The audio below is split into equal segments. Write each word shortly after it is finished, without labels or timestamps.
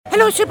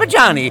Hello, Super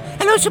Johnny.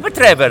 Hello, Super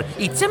Trevor.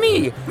 It's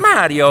me,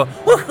 Mario.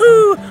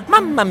 Woohoo!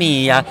 Mamma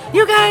mia.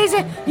 You guys,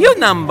 you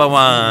number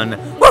one.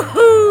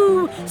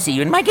 Woohoo! See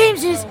you in my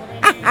games.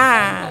 Ha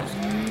ha.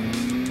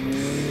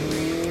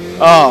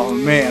 Oh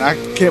man, I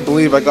can't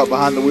believe I got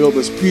behind the wheel of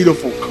this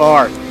beautiful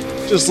car.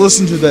 Just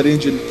listen to that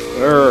engine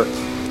purr.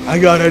 I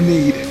got a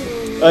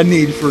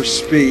need for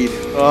speed.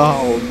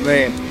 Oh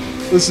man,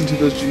 listen to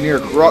those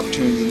generic rock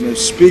tunes and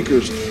those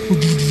speakers.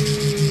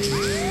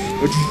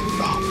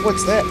 Oh,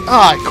 what's that?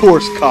 Of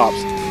course, cops.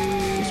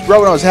 It's right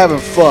when I was having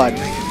fun.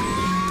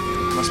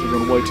 Must be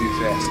going way too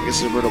fast. I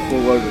guess I better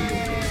pull over.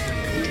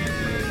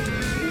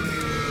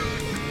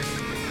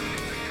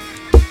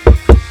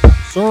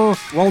 Sir,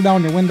 roll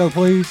down your window,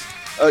 please.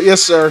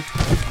 Yes, sir.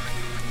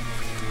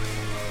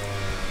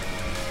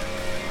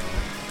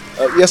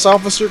 Yes,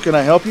 officer, can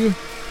I help you?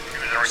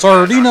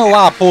 Sir, do you know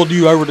why I pulled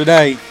you over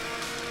today?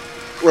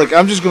 Look,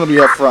 I'm just going to be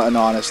upfront and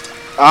honest.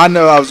 I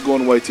know I was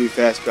going way too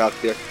fast back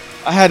there.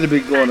 I had to be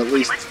going at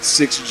least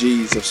 6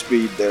 G's of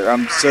speed there.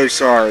 I'm so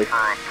sorry.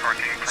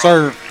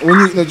 Sir, When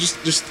you no,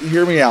 just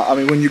hear me out. I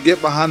mean, when you get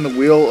behind the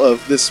wheel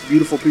of this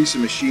beautiful piece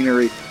of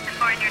machinery,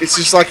 it's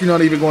just like you're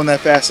not even going that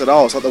fast at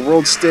all. It's like the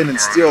world's standing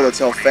still. That's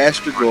how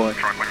fast you're going.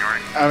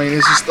 I mean,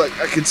 it's just like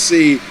I could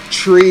see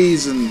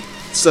trees and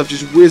stuff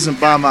just whizzing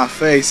by my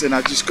face, and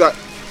I just got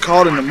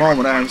caught in the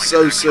moment. I am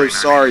so sorry,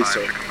 sir.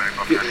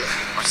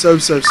 So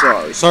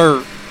sorry.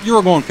 sir, you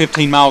were going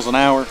 15 miles an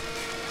hour.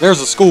 There's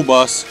a school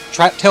bus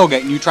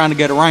tailgating you trying to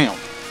get around.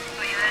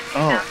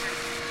 Oh,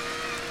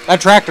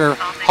 That tractor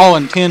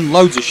hauling 10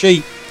 loads of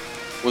sheep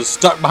was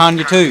stuck behind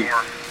you too.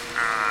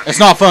 It's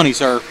not funny,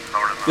 sir.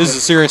 This is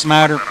a serious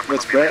matter.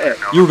 that's bad.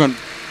 You were going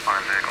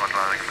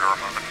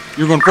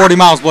 40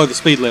 miles below the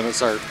speed limit,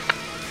 sir.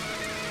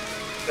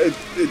 It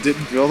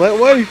didn't feel that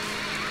way.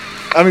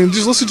 I mean,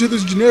 just listen to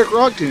those generic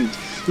rock tunes.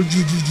 Did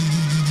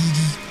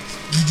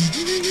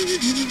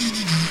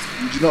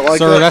you not like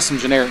Sir, that? that's some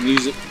generic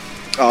music.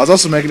 Oh, I was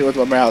also making it with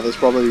my mouth. This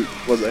probably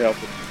wasn't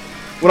helpful.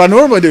 What I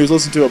normally do is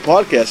listen to a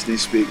podcast in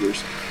these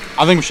speakers.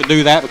 I think we should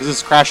do that because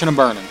it's crashing and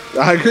burning.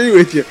 I agree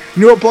with you.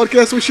 You know what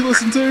podcast we should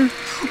listen to?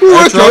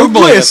 Retro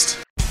Bliss.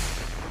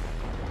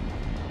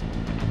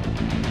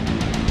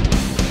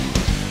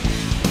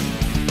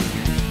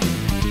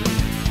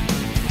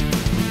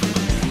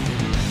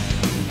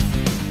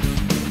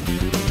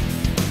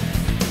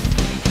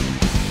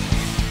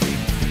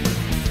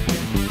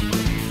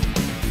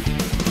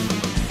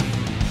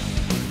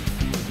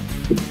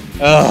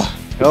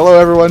 Hello,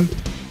 everyone.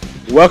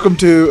 Welcome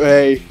to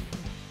a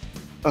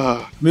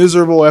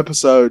miserable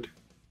episode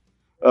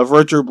of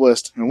Retro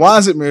Bliss. And why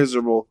is it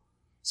miserable?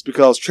 It's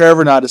because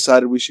Trevor and I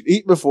decided we should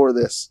eat before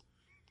this.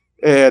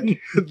 And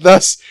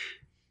thus,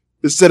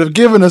 instead of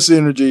giving us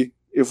energy,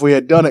 if we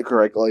had done it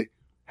correctly,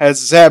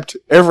 has zapped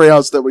every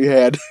ounce that we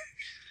had.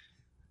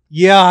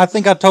 Yeah, I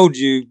think I told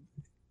you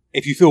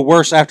if you feel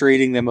worse after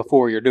eating than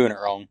before, you're doing it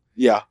wrong.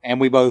 Yeah.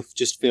 And we both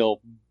just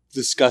feel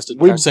disgusted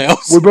with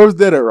ourselves. We both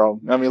did it wrong.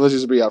 I mean, let's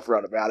just be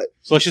upfront about it.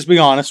 So let's just be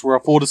honest. We're a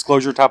full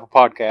disclosure type of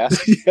podcast.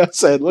 Yeah,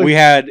 sadly. We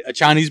had a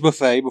Chinese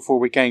buffet before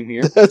we came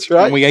here. That's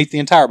right. And we ate the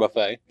entire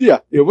buffet. Yeah,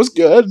 it was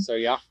good. So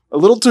yeah. A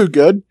little too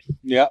good.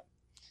 Yeah.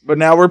 But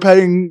now we're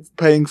paying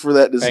for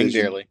that decision.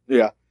 Paying dearly.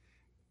 Yeah.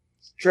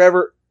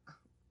 Trevor,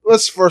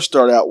 let's first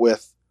start out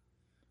with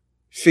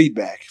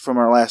feedback from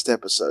our last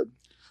episode.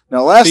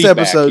 Now,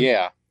 episode,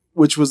 yeah.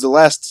 which was the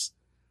last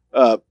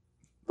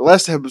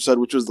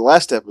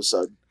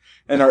episode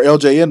in our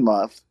LJN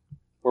month.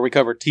 Where we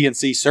covered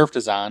TNC surf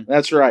design.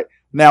 That's right.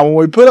 Now, when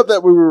we put up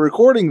that we were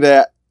recording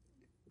that,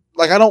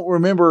 like, I don't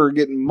remember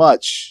getting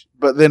much,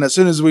 but then as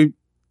soon as man,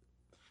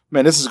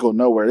 this is going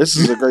nowhere. This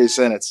is a great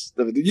sentence.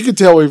 You can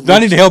tell we've... Do I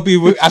need to help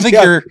you? I think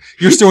Yeah.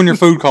 you're still in your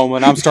food coma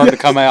and I'm starting to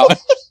come out.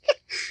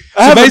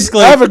 I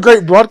basically- have a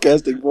great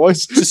broadcasting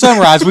voice. To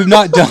summarize, we've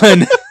not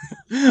done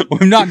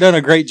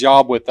a great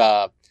job with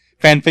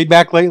fan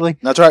feedback lately.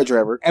 That's right,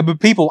 Trevor. But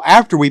people,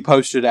 after we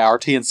posted our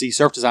TNC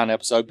surf design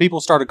episode,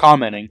 people started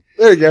commenting.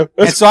 There you go.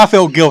 And so I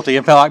felt guilty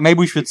and felt like maybe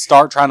we should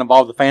start trying to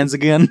involve the fans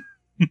again.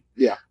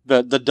 Yeah.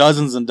 The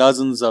dozens and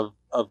dozens of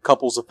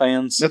couples of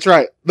fans. That's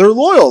right. They're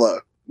loyal, though.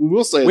 We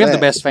will say We that. have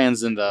the best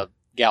fans in the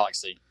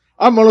galaxy.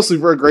 I'm honestly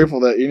very grateful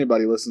that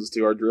anybody listens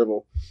to our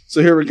drivel.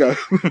 So here we go.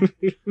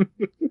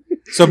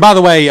 So, by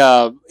the way,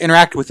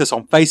 interact with us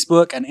on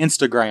Facebook and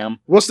Instagram.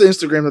 What's the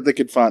Instagram that they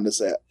could find us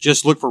at?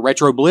 Just look for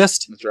Retro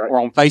Blist. That's right. Or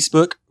on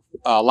Facebook,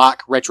 like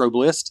Retro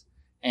Blist.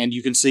 And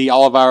you can see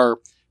all of our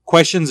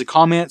questions and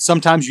comments.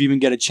 Sometimes you even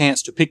get a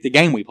chance to pick the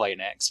game we play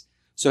next.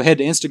 So head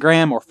to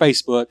Instagram or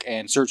Facebook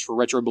and search for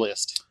Retro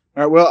Blist.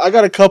 All right. Well, I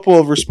got a couple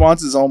of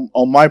responses on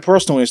my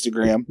personal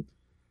Instagram,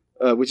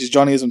 which is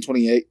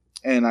JohnnyIsm28.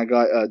 And I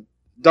got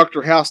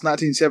Dr. House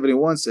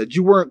 1971 said,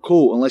 "You weren't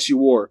cool unless you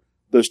wore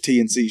those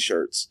TNC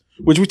shirts,"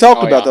 which we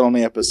talked about that on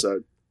the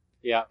episode.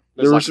 Yeah.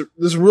 There was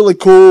this really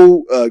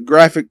cool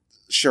graphic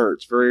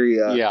shirts, very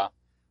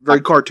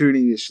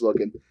cartoony-ish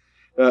looking.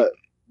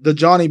 The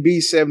Johnny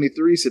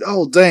B73 said,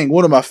 "Oh, dang,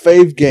 one of my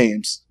fave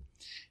games."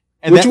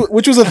 And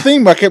which was a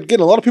theme I kept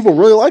getting. A lot of people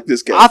really like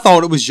this game. I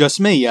thought it was just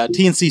me.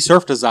 TNC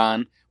Surf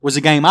Design was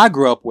a game I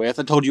grew up with.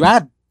 I told you I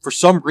had, for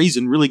some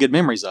reason, really good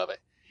memories of it.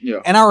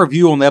 Yeah. And our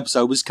review on the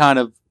episode was kind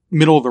of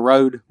middle of the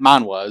road.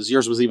 Mine was.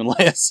 Yours was even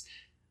less.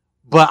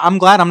 But I'm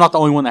glad I'm not the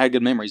only one that had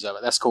good memories of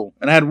it. That's cool.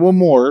 And I had one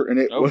more, and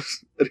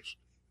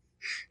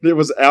it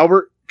was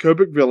Albert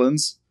Kopic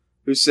Villains,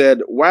 who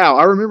said, "Wow,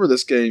 I remember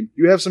this game.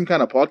 You have some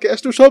kind of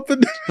podcast or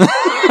something?"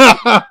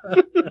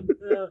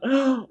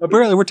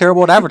 Apparently, we're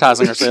terrible at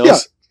advertising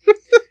ourselves.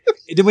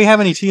 Did we have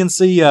any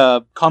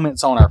TNC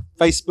comments on our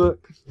Facebook?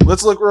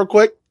 Let's look real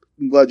quick.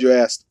 I'm glad you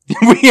asked.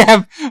 We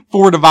have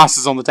 4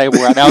 devices on the table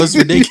right now. This is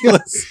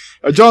ridiculous.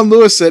 John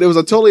Lewis said, "It was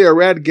a totally a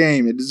rad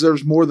game. It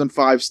deserves more than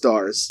 5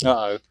 stars."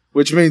 Uh-oh.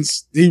 Which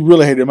means he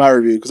really hated my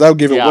review, because I would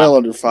give it well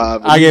under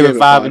 5. I gave it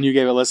 5, and you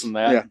gave it less than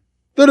that. Yeah.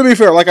 Though, to be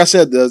fair, like I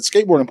said, the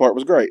skateboarding part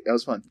was great. That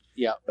was fun.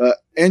 Yeah.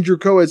 Andrew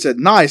Coed said,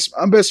 "Nice.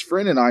 My best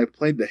friend and I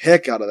played the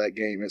heck out of that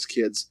game as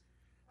kids.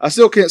 I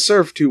still can't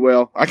surf too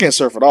well. I can't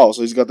surf at all,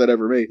 so he's got that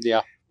over me.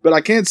 Yeah. But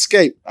I can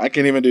skate. I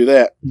can't even do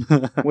that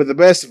with the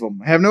best of them.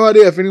 Have no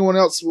idea if anyone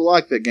else will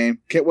like that game.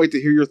 Can't wait to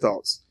hear your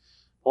thoughts."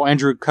 Well,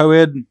 Andrew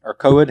Coed, or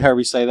Coed, however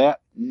you say that.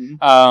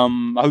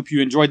 Mm-hmm. I hope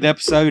you enjoyed the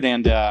episode,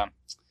 and I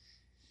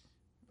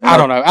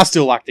don't know. I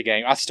still like the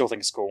game. I still think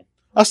it's cool.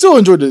 I still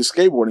enjoyed the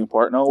skateboarding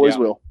part, and I always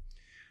will.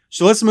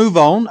 So let's move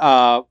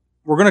on.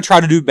 We're going to try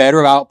to do better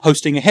about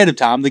posting ahead of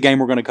time the game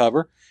we're going to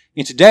cover.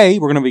 And today,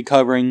 we're going to be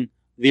covering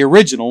the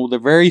original, the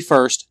very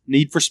first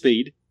Need for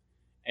Speed.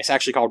 It's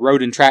actually called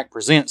Road and Track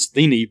Presents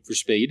The Need for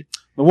Speed.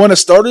 The one that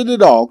started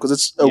it all, because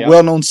it's a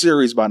well-known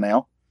series by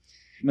now.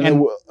 I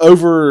don't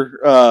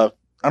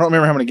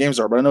remember how many games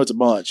there are, but I know it's a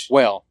bunch.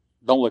 Well,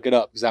 don't look it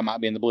up, because that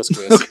might be in the Bliss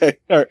quiz. Okay,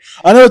 all right.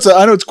 I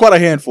know it's quite a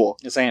handful.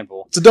 It's a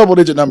handful. It's a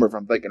double-digit number, if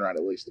I'm thinking right,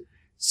 at least.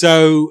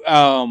 So,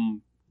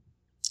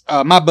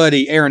 my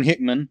buddy Aaron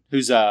Hickman,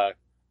 who's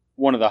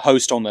one of the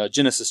hosts on the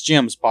Genesis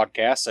Gems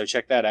podcast, so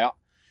check that out.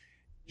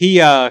 He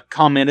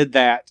commented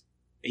that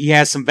he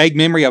has some vague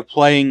memory of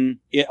playing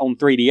it on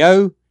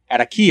 3DO at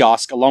a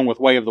kiosk along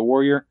with Way of the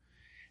Warrior.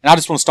 And I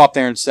just want to stop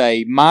there and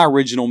say my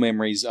original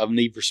memories of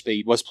Need for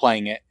Speed was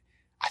playing it.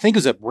 I think it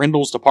was at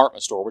Brindle's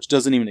department store, which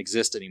doesn't even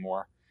exist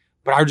anymore.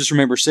 But I just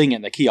remember seeing it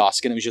in the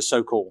kiosk, and it was just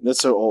so cool. That's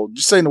so old.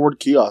 Just saying the word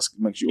kiosk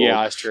makes you old.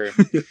 Yeah, that's true.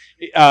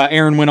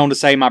 Aaron went on to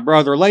say, my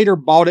brother later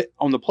bought it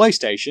on the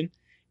PlayStation.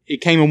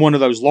 It came in one of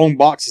those long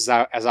boxes,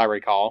 as I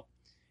recall.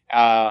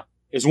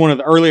 It was one of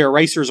the earlier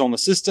racers on the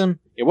system.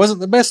 It wasn't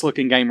the best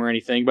looking game or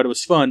anything, but it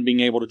was fun being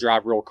able to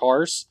drive real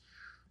cars.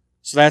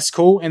 So that's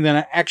cool. And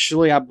then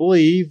I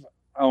believe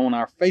on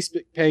our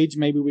Facebook page,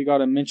 maybe we got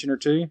a mention or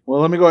two.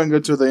 Well, let me go ahead and go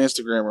to the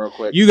Instagram real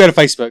quick. You go to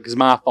Facebook, because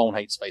my phone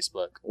hates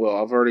Facebook. Well,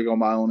 I've already got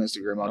my own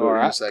Instagram. I'll do it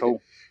in a second.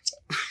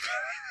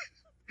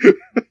 Cool.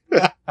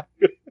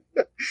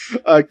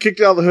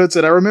 Kicked Out of the Hood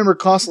said, "I remember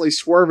constantly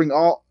swerving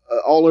all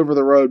over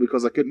the road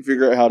because I couldn't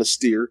figure out how to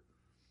steer."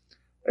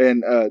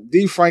 And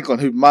D. Franklin,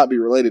 who might be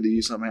related to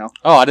you somehow.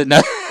 Oh, I didn't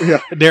know.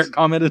 Yeah. Derek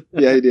commented.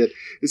 Yeah, he did.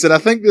 He said, "I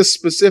think this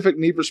specific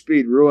Need for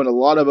Speed ruined a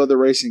lot of other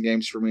racing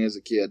games for me as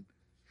a kid.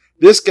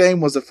 This game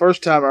was the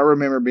first time I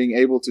remember being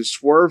able to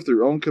swerve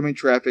through oncoming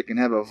traffic and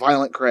have a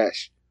violent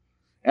crash.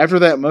 After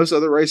that, most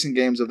other racing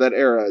games of that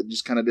era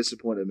just kind of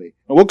disappointed me."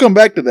 And we'll come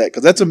back to that,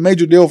 because that's a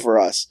major deal for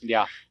us.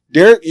 Yeah.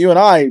 Derek, you and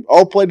I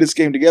all played this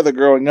game together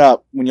growing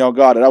up when y'all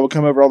got it. I would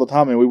come over all the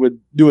time, and we would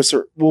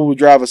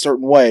drive a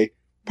certain way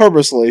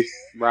purposely.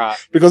 Right.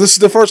 Because this is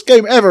the first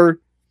game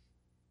ever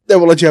that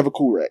will let you have a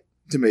cool wreck,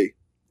 to me.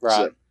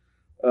 Right.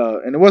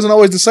 So, and it wasn't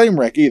always the same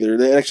wreck either.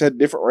 They actually had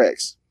different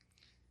wrecks.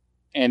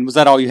 And was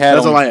that all you had?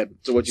 That's all I had.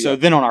 So what you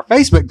got? Then on our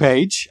Facebook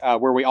page,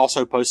 where we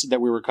also posted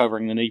that we were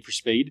covering the Need for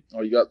Speed.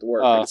 Oh, you got the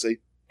word. I can see.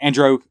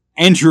 Andrew.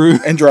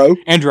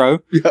 Yeah.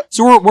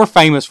 So we're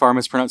famous for our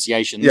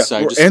mispronunciations. Yeah,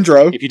 so just,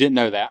 Andrew. if you didn't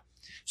know that.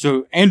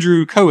 So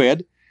Andrew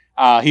Coed,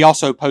 he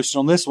also posted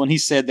on this one. He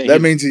said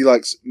that means he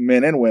likes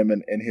men and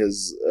women in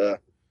his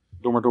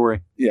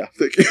Dormitory. Yeah.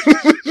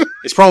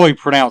 It's probably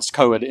pronounced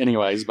Coed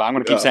anyways, but I'm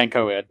going to keep saying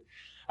Coed.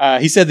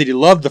 He said that he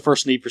loved the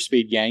first Need for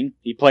Speed game.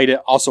 He played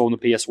it also on the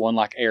PS1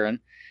 like Aaron.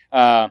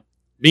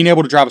 Being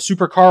able to drive a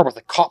supercar with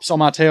the cops on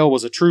my tail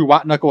was a true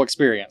white-knuckle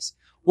experience.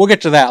 We'll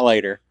get to that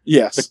later.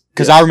 Yes.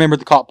 Because I remember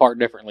the cop part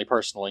differently,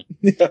 personally,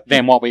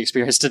 than what we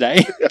experienced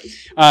today.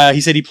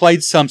 He said he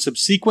played some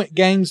subsequent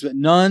games, but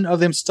none of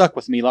them stuck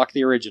with me like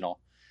the original.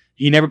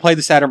 He never played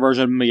the Saturn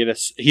version, but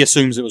he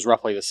assumes it was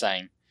roughly the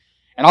same.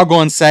 And I'll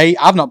go and say,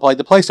 I've not played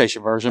the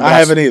PlayStation version. I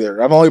haven't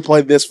either. I've only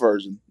played this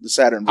version, the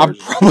Saturn version. I'm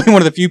probably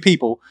one of the few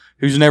people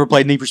who's never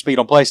played Need for Speed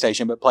on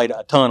PlayStation, but played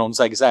a ton on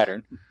Sega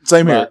Saturn.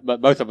 Same here.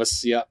 But both of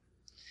us, yeah.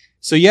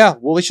 So yeah,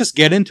 well, let's just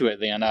get into it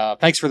then.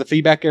 Thanks for the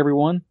feedback,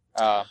 everyone.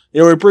 Yeah,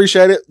 we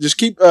appreciate it. Just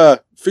keep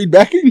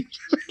feedbacking.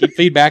 Keep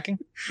feedbacking.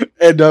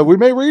 And we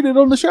may read it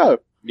on the show.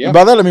 Yeah. And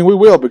by that, I mean we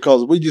will,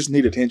 because we just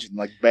need attention,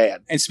 like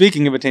bad. And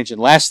speaking of attention,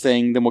 last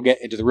thing, then we'll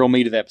get into the real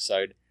meat of the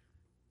episode.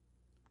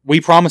 We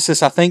promised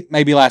this, I think,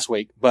 maybe last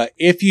week, but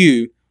if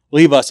you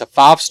leave us a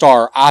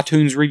 5-star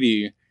iTunes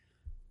review,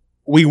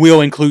 we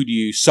will include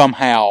you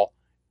somehow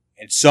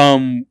in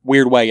some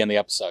weird way in the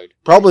episode.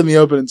 Probably in the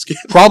opening skit.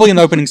 Probably in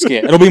the opening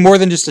skit. It'll be more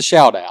than just a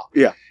shout out.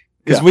 Yeah.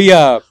 Because We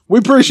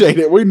appreciate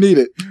it. We need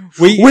it.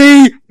 We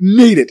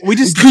need it. We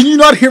just Can you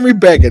not hear me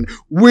begging?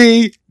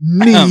 We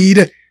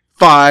need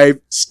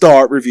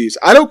 5-star reviews.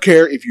 I don't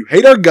care if you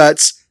hate our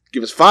guts.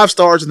 Give us 5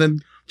 stars and then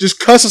just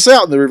cuss us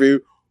out in the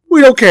review.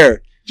 We don't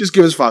care. Just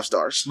give us 5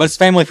 stars. But it's a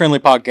family-friendly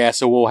podcast,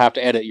 so we'll have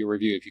to edit your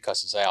review if you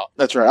cuss us out.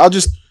 That's right. I'll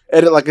just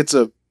edit like it's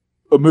a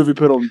movie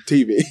put on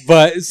TV.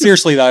 But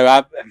seriously,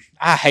 though,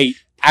 I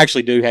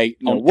actually do hate.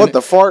 What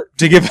the fart?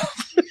 To give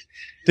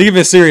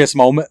a serious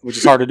moment, which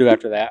is hard to do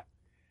after that.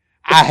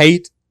 I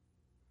hate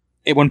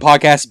it when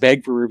podcasts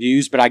beg for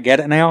reviews, but I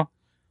get it now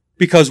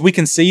because we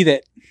can see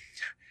that.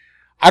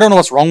 I don't know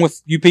what's wrong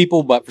with you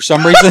people, but for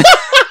some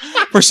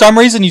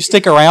reason, you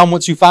stick around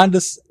once you find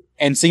us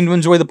and seem to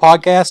enjoy the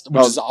podcast,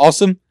 which is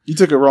awesome. You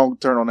took a wrong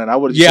turn on that. I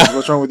would have said,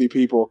 "What's wrong with you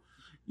people?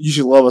 You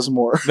should love us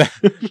more."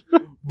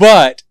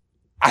 But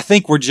I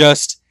think we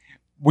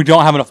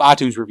don't have enough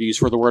iTunes reviews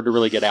for the word to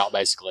really get out,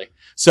 basically.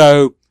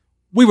 So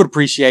we would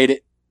appreciate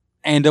it.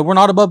 And we're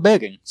not above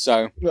begging,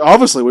 so...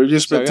 Obviously, we've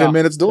just spent 10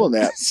 minutes doing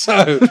that.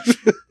 So,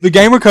 the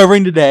game we're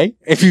covering today,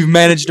 if you've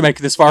managed to make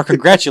it this far,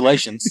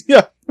 congratulations.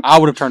 Yeah. I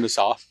would have turned this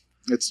off.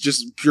 It's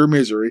just pure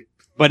misery.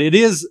 But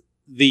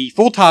the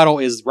full title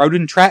is Road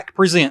and Track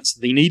Presents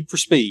The Need for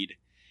Speed.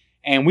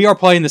 And we are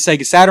playing the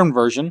Sega Saturn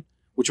version,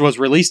 which was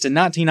released in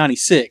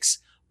 1996,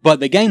 but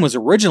the game was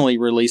originally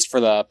released for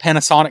the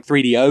Panasonic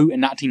 3DO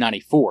in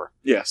 1994.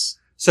 Yes.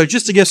 So,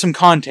 just to give some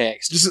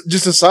context...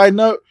 Just a side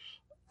note,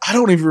 I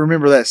don't even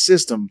remember that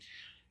system.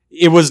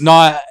 It was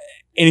not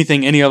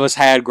anything any of us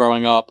had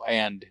growing up,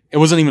 and it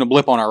wasn't even a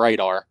blip on our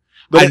radar.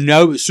 But I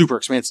know it was super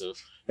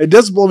expensive. It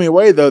does blow me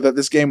away, though, that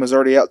this game was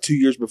already out 2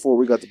 years before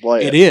we got to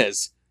play it. It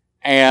is.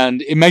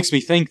 And it makes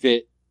me think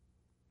that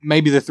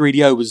maybe the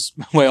 3DO was,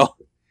 well,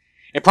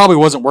 it probably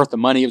wasn't worth the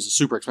money. It was a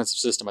super expensive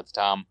system at the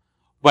time.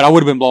 But I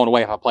would have been blown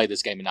away if I played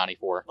this game in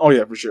 94. Oh,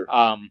 yeah, for sure.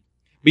 But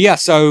yeah,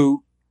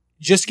 so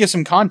just to give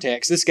some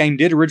context, this game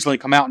did originally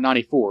come out in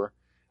 94.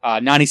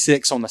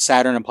 96 on the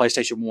Saturn and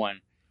PlayStation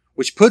 1,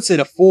 which puts it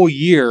a full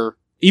year,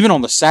 even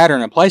on the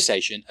Saturn and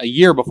PlayStation, a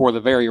year before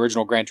the very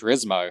original Gran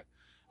Turismo,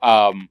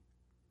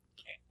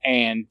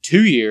 and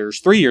 3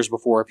 years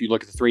before if you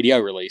look at the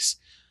 3DO release.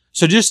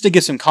 So just to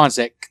give some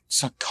context,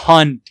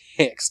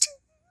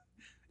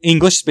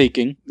 English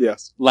speaking,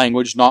 yes,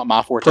 language, not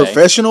my forte.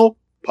 Professional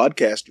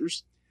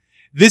podcasters.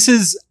 This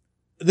is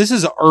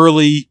an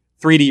early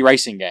 3D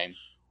racing game.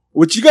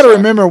 Which you got to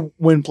remember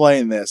when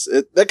playing this.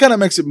 That kind of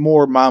makes it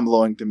more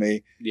mind-blowing to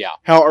me. Yeah.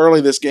 How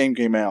early this game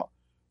came out.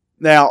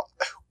 Now,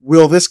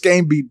 will this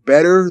game be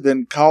better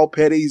than Kyle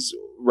Petty's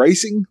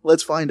racing?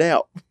 Let's find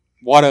out.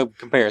 What a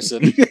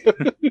comparison.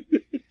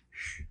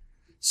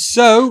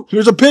 So...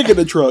 There's a pig in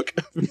the truck.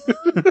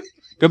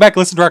 Go back and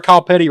listen to our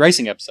Kyle Petty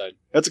racing episode.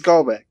 That's a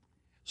callback.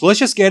 So let's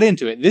just get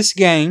into it. This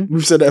game...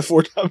 We've said that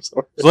 4 times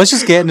already. So let's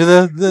just get into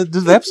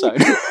the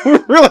episode.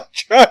 We're really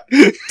trying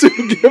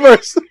to give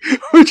us...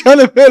 We're trying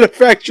to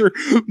manufacture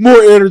more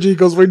energy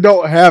because we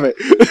don't have it.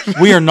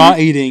 We are not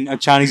eating a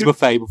Chinese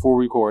buffet before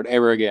we record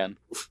ever again.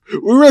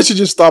 We really should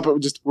just stop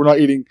it. We're not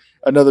eating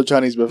another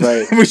Chinese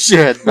buffet. We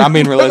should. I'm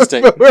being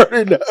realistic. We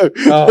already know.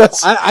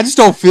 I just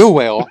don't feel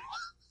well.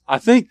 I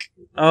think...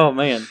 Oh,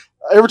 man.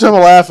 Every time I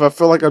laugh, I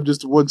feel like I'm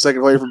just 1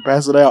 second away from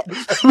passing out.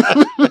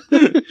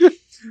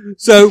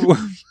 So,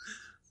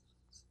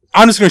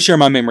 I'm just going to share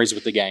my memories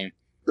with the game.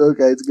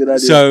 Okay, it's a good idea.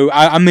 So,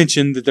 I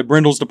mentioned that the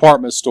Brindle's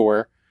department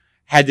store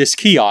had this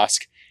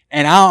kiosk,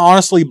 and I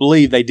honestly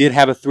believe they did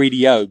have a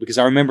 3DO, because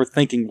I remember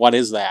thinking, what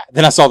is that?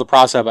 Then I saw the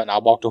price of it, and I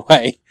walked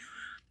away.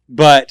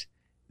 But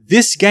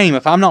this game,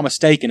 if I'm not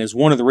mistaken, is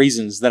one of the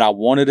reasons that I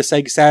wanted a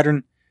Sega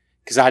Saturn,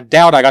 because I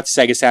doubt I got the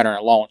Sega Saturn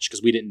at launch,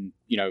 because we didn't,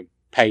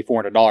 pay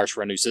 $400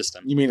 for a new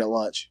system. You mean at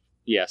lunch?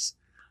 Yes.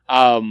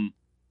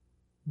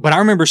 But I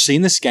remember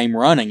seeing this game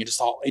running and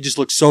it just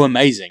looked so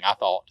amazing, I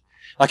thought.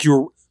 Like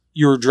you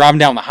were driving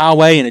down the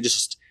highway and it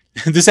just,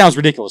 this sounds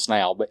ridiculous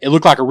now, but it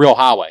looked like a real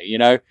highway,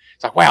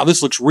 It's like, wow,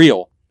 this looks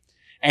real.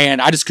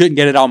 And I just couldn't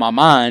get it out of my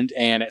mind.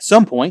 And at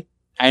some point,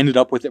 I ended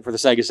up with it for the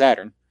Sega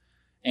Saturn.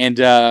 And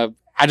I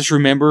just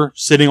remember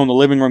sitting on the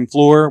living room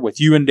floor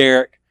with you and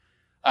Derek,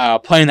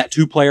 playing that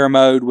 2-player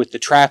mode with the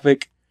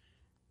traffic.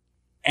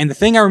 And the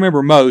thing I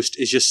remember most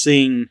is just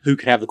seeing who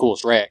could have the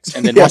coolest wrecks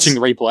and then watching the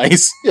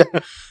replays. Yeah.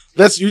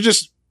 You're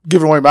just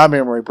giving away my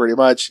memory pretty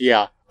much.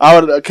 Yeah. I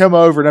would come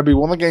over and that'd be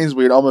one of the games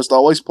we'd almost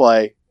always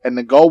play. And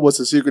the goal was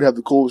to see who could have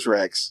the coolest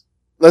wrecks.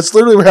 That's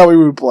literally how we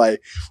would play.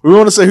 We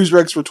want to say whose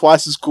wrecks were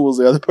twice as cool as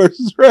the other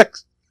person's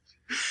wrecks.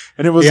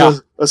 And it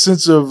was a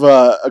sense of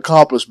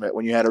accomplishment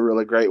when you had a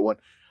really great one.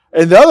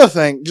 And the other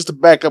thing, just to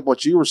back up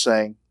what you were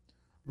saying,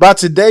 by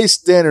today's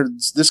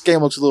standards, this game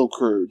looks a little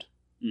crude.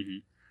 Mm-hmm.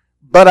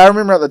 But I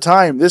remember at the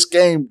time, this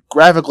game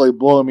graphically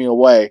blew me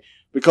away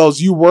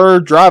because you were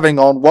driving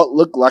on what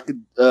looked like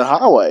a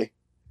highway.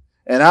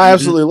 And I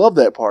absolutely loved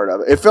that part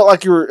of it. It felt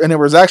like and there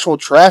was actual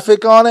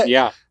traffic on it.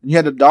 Yeah. And you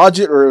had to dodge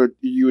it or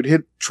you would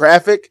hit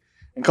traffic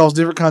and cause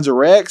different kinds of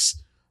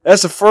wrecks.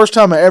 That's the first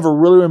time I ever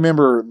really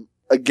remember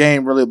a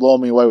game really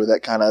blowing me away with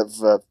that kind of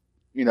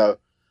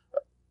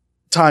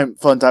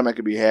fun time that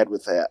could be had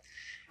with that.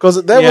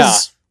 Because that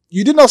was,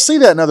 you did not see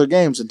that in other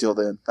games until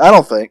then. I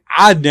don't think.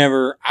 I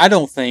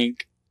don't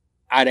think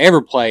I'd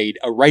ever played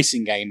a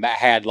racing game that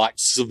had like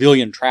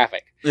civilian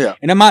traffic. Yeah.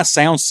 And it might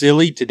sound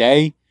silly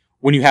today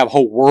when you have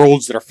whole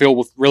worlds that are filled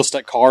with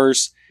realistic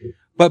cars.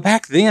 But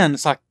back then,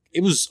 it's like,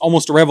 it was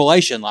almost a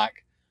revelation.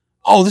 Like,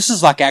 oh, this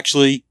is like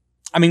actually,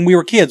 I mean, we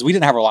were kids. We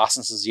didn't have our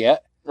licenses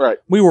yet. Right.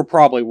 We were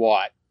probably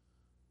what?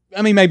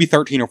 I mean, maybe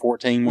 13 or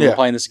 14 when we were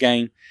playing this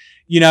game.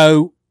 You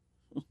know,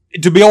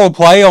 to be able to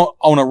play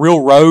on a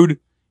real road,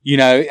 you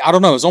know, I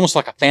don't know. It's almost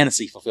like a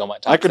fantasy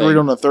fulfillment type I could thing. read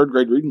on a third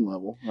grade reading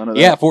level. I know that.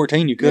 Yeah,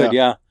 14 you could,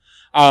 yeah.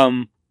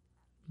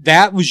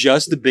 That was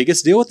just the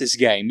biggest deal with this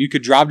game. You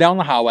could drive down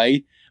the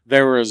highway.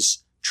 There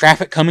was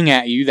traffic coming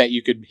at you that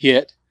you could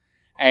hit.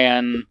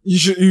 And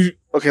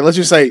okay, let's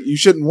just say you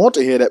shouldn't want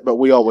to hit it, but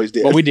we always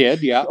did. But we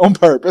did, yeah. On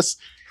purpose.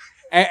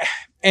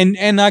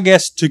 And I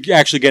guess to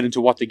actually get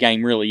into what the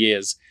game really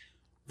is,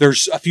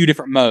 there's a few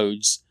different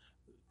modes.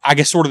 I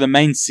guess sort of the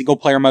main single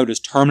player mode is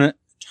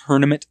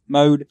tournament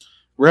mode.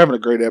 We're having a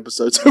great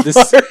episode so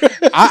This, far.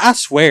 I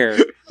swear,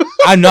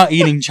 I'm not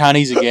eating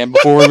Chinese again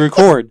before we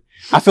record.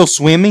 I feel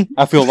swimmy.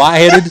 I feel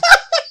lightheaded.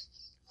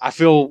 I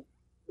feel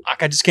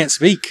like I just can't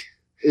speak.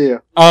 Yeah.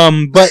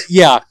 But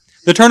yeah,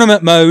 the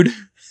tournament mode,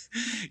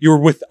 you're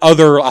with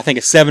I think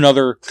it's 7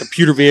 other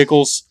computer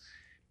vehicles.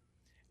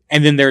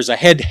 And then there's a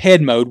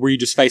head-to-head mode where you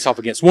just face off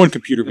against one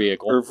computer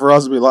vehicle. Or for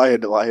us to be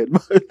lighthead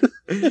mode.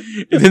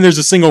 And then there's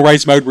a single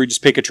race mode where you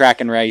just pick a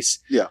track and race.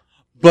 Yeah.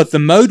 But the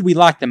mode we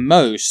liked the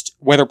most,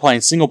 whether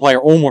playing single player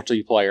or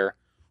multiplayer,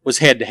 was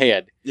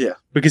head-to-head. Yeah.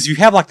 Because if you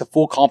have like the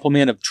full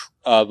complement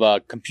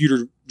of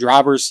computer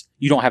drivers,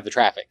 you don't have the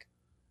traffic.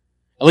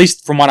 At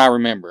least from what I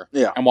remember.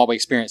 Yeah. And what we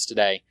experienced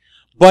today.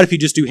 But if you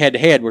just do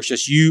head-to-head, where it's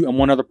just you and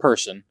one other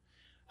person,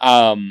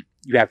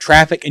 you have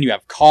traffic and you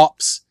have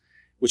cops,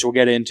 which we'll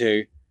get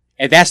into.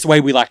 And that's the way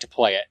we like to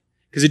play it.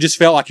 Because it just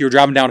felt like you were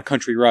driving down a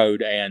country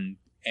road and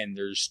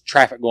there's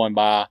traffic going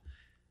by.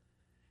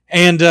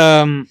 And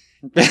I'm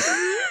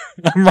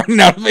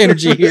running out of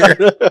energy here.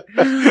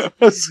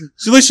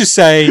 So let's just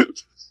say,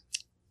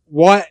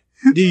 what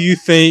do you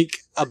think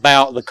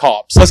about the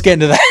cops? Let's get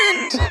into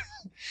that.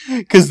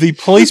 Because the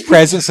police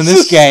presence in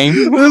this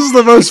game... This is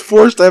the most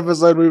forced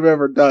episode we've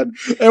ever done.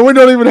 And we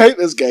don't even hate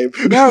this game.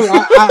 No,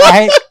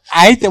 I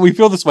hate that we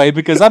feel this way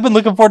because I've been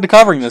looking forward to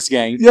covering this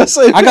game. Yes,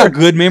 I got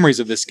good memories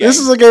of this game. This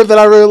is a game that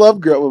I really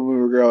loved when we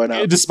were growing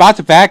up. Despite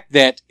the fact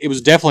that it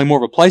was definitely more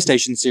of a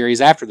PlayStation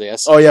series after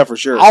this. Oh, yeah, for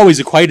sure. I always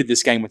equated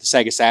this game with the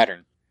Sega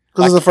Saturn.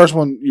 Because it's the first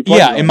one you played.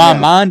 Yeah, in my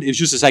mind, it was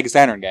just a Sega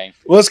Saturn game.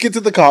 Well, let's get to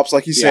the cops,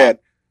 like you said.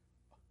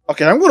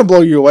 Okay, I'm going to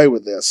blow you away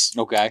with this.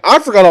 Okay. I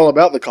forgot all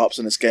about the cops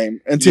in this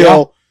game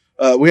until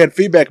we had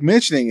feedback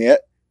mentioning it,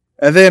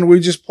 and then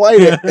we just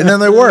played it, and then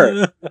they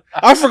were.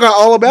 I forgot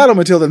all about them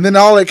until then. Then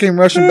all that came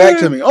rushing back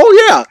to me.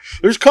 Oh yeah,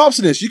 there's cops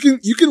in this. You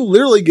can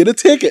literally get a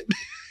ticket.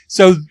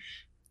 So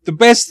the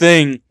best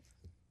thing,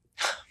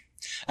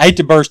 I hate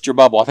to burst your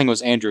bubble. I think it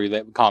was Andrew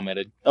that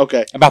commented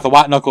about the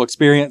white knuckle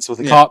experience with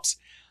the cops.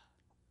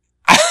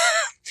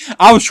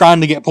 I was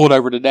trying to get pulled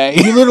over today.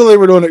 You literally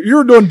were doing it. You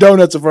were doing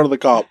donuts in front of the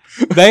cop.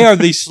 They are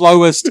the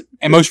slowest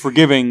and most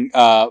forgiving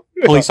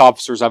police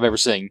officers I've ever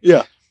seen.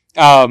 Yeah.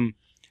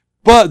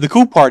 But the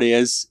cool part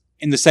is,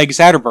 in the Sega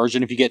Saturn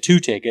version, if you get 2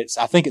 tickets,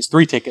 I think it's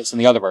 3 tickets in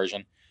the other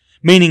version.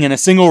 Meaning in a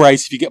single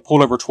race, if you get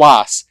pulled over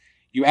twice,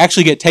 you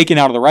actually get taken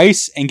out of the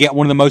race and get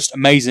one of the most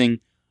amazing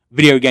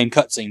video game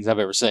cutscenes I've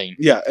ever seen.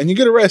 Yeah, and you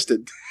get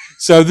arrested.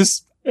 So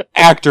this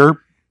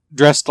actor,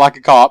 dressed like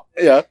a cop,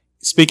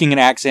 speaking an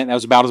accent that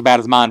was about as bad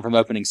as mine from the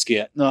opening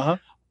skit.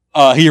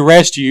 He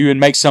arrests you and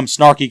makes some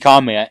snarky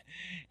comment,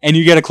 and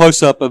you get a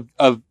close-up of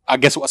I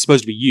guess what's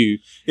supposed to be you.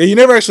 Yeah, you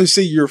never actually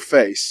see your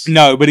face.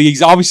 No, but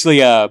he's obviously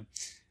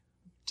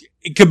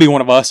it could be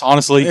one of us,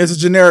 honestly. It's a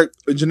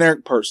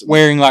generic person.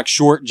 Wearing like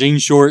jean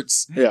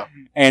shorts. Yeah.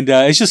 And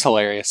it's just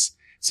hilarious.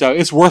 So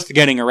it's worth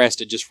getting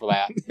arrested just for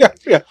that.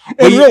 Yeah.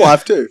 In real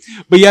life, too.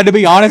 But yeah, to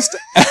be honest...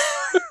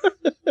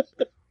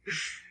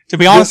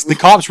 the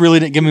cops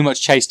really didn't give me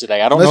much chase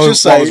today. I don't know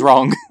what was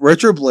wrong.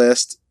 Retro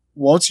Blist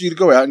wants you to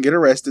go out and get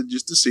arrested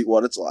just to see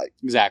what it's like.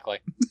 Exactly.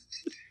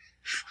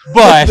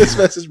 But this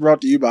message brought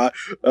to you by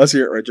us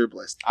here at Retro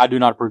Blist. I do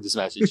not approve this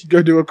message.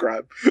 Go do a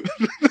crime.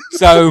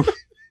 So,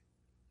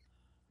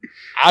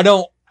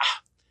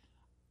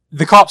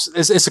 the cops,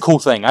 it's a cool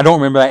thing. I don't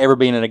remember that ever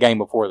being in a game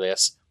before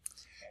this.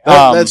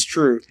 That's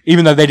true.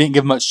 Even though they didn't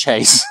give much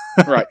chase.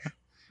 Right.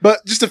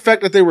 But just the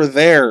fact that they were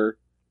there,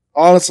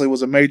 honestly,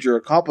 was a major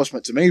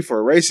accomplishment to me for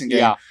a racing game.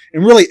 Yeah.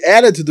 And really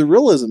added to the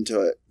realism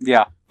to it.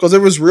 Yeah. Because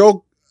there was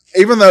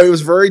even though it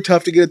was very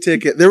tough to get a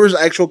ticket, there was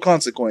actual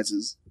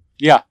consequences.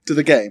 Yeah. To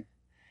the game.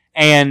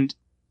 And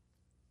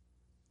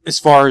as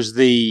far as should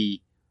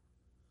we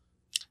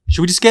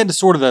just get into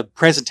sort of the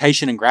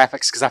presentation and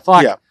graphics? Because I feel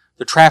like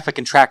the traffic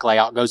and track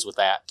layout goes with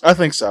that. I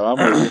think so. I'm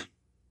with you.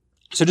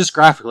 So just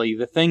graphically,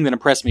 the thing that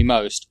impressed me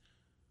most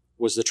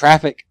was the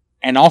traffic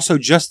and also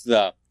just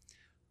the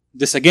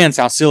this again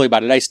sounds silly by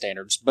today's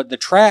standards, but the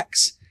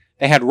tracks,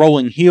 they had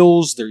rolling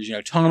hills, there's,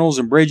 tunnels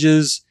and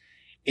bridges.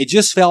 It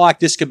just felt like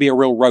this could be a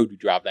real road to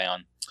drive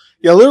down.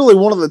 Yeah, literally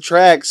one of the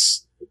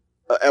tracks,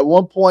 at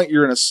one point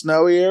you're in a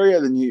snowy area,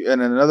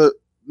 and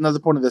another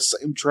point of the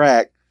same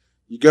track,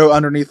 you go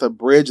underneath a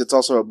bridge that's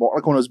also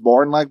like one of those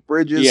barn-like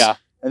bridges. Yeah.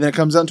 And then it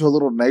comes out into a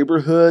little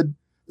neighborhood.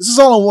 This is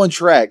all on one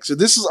track. So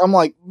I'm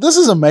like, this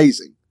is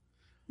amazing.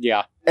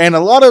 Yeah. And I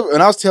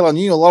was telling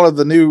you, a lot of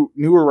the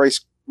newer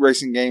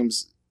racing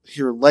games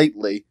here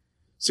lately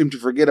seem to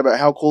forget about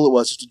how cool it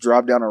was just to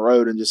drive down a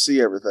road and just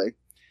see everything.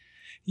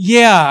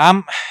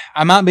 Yeah,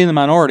 I might be in the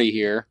minority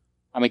here.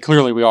 I mean,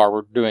 clearly we are.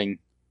 We're doing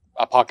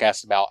a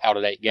podcast about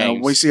out-of-date games.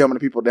 And we see how many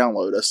people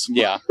download us.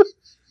 Yeah.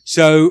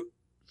 So,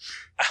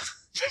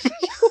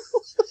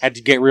 had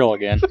to get real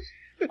again.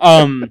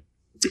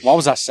 What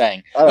was I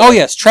saying? Oh,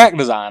 yes, track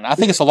design. I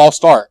think it's a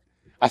lost art.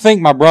 I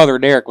think my brother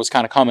Derek was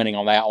kind of commenting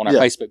on that on our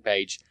Facebook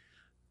page.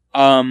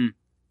 I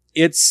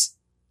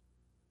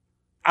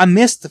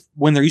missed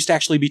when there used to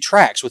actually be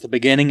tracks with a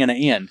beginning and an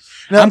end.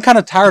 Now, I'm kind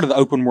of tired of the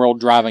open world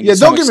driving. Yeah,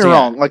 don't get me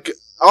wrong. Like,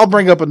 I'll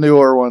bring up a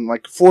newer one,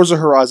 like Forza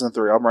Horizon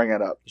 3. I'll bring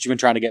it up. That you've been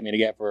trying to get me to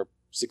get for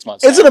 6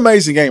 months. It's an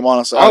amazing game,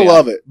 honestly. I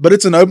love it. But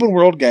it's an open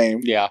world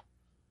game. Yeah.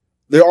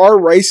 There are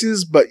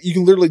races, but you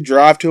can literally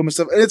drive to them and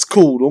stuff. And it's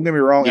cool, don't get me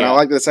wrong. Yeah. And I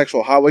like that it's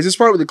actual highways. It's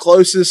probably the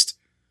closest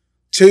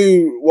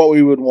to what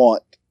we would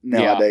want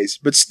nowadays.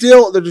 Yeah. But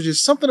still, there's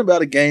just something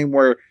about a game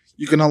where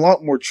you can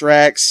unlock more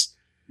tracks,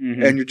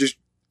 and you're just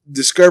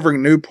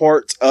discovering new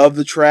parts of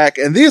the track.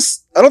 And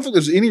this, I don't think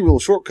there's any real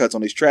shortcuts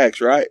on these tracks,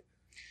 right?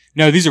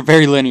 No, these are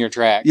very linear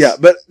tracks. Yeah,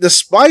 but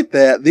despite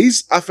that,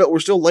 these I felt were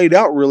still laid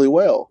out really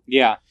well.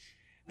 Yeah,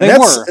 they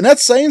were. And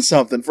that's saying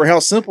something for how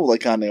simple they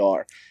kind of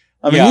are.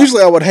 I mean,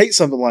 usually I would hate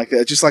something like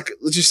that. Just like,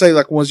 let's just say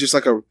like one's just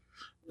like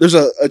there's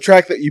a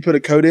track that you put a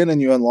code in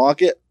and you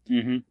unlock it.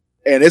 Mm-hmm.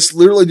 And it's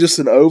literally just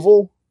an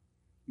oval.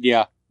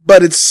 Yeah.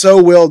 But it's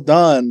so well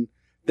done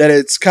that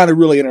it's kind of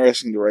really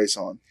interesting to race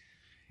on.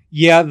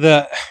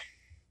 Yeah,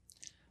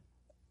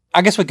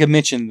 I guess we could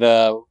mention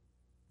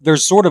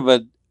there's sort of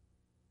a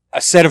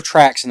set of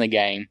tracks in the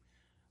game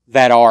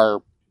that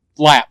are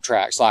lap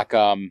tracks, like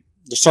the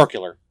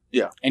circular.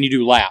 Yeah. And you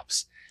do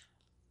laps.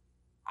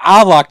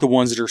 I like the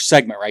ones that are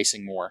segment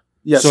racing more.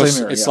 Yeah, so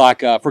same it's like,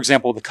 for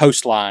example, the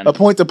coastline. A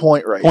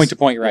point-to-point race.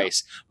 Point-to-point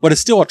race. But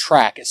it's still a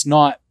track. It's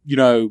not,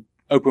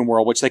 open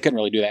world, which they couldn't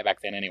really do that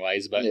back then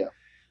anyways. But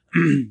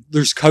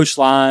there's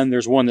coastline.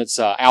 There's one that's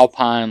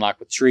alpine,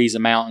 like with trees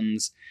and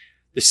mountains.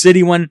 The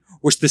city one,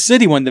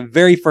 the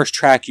very first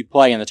track you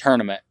play in the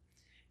tournament,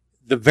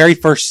 the very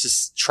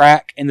first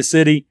track in the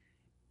city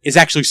is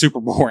actually super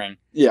boring.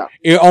 Yeah.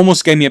 It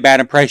almost gave me a bad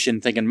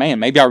impression thinking, man,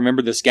 maybe I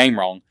remember this game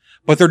wrong.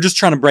 But they're just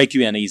trying to break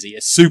you in easy.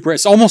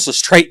 It's almost a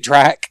straight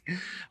track.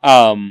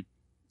 And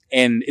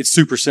it's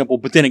super simple,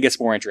 but then it gets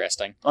more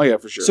interesting. Oh yeah,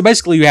 for sure. So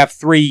basically you have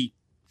 3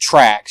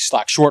 tracks,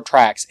 like short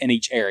tracks in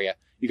each area.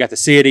 You got the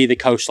city, the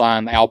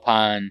coastline, the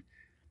alpine,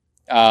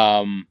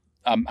 a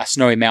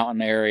snowy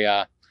mountain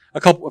area,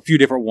 a few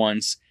different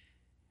ones.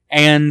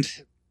 And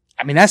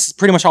I mean, that's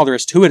pretty much all there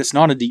is to it. It's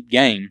not a deep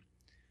game,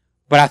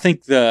 but I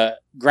think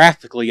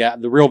graphically,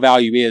 the real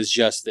value is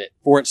just that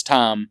for its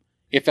time,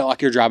 it felt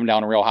like you're driving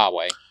down a real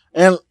highway.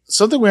 And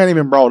something we hadn't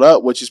even brought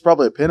up, which is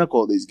probably a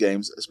pinnacle of these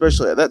games,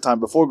 especially at that time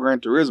before Gran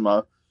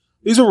Turismo,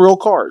 these are real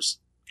cars.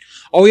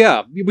 Oh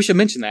yeah, we should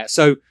mention that.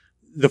 So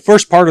the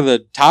first part of the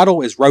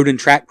title is Road and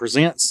Track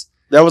Presents.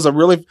 That was I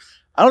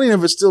don't even know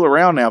if it's still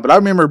around now, but I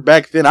remember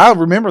back then, I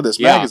remember this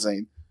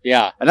magazine.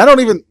 Yeah. And I don't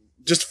even,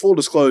 just full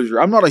disclosure,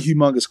 I'm not a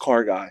humongous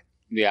car guy.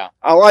 Yeah.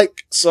 I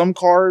like some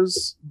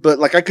cars, but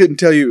like I couldn't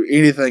tell you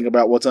anything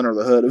about what's under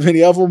the hood of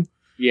any of them.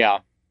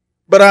 Yeah.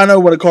 But I know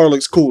when a car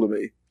looks cool to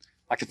me.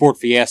 Like the Ford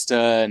Fiesta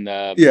and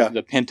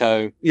the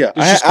Pinto. Yeah,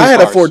 I had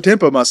a Ford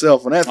Tempo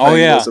myself, and that thing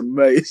was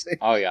amazing.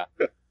 Oh, yeah.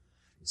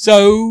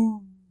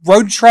 So,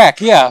 Road and Track,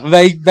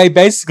 they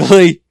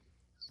basically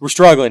were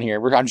struggling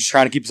here. I'm just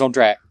trying to keep us on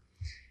track.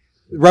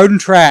 Road and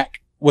Track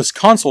was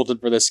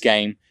consulted for this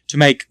game to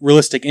make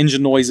realistic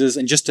engine noises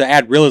and just to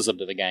add realism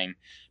to the game,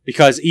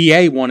 because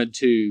EA wanted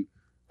to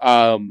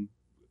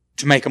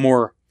make a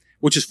more...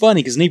 Which is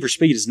funny because Need for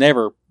Speed has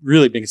never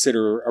really been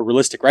considered a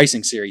realistic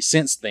racing series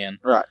since then.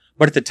 Right.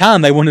 But at the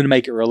time, they wanted to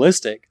make it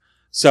realistic.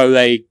 So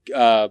they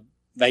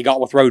got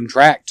with Road and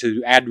Track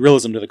to add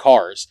realism to the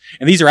cars.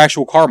 And these are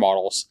actual car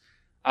models.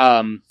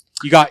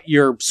 You got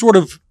your sort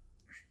of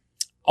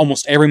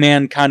almost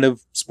everyman kind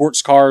of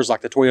sports cars like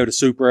the Toyota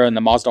Supra and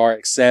the Mazda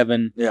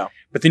RX-7. Yeah.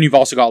 But then you've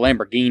also got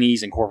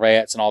Lamborghinis and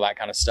Corvettes and all that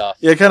kind of stuff.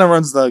 Yeah, it kind of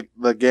runs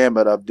the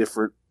gamut of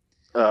different...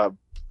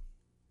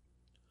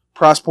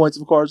 price points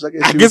of cars, I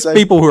guess. I guess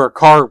people who are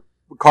car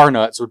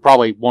nuts would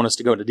probably want us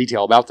to go into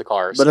detail about the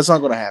cars. But it's not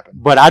going to happen.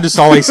 But I just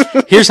always...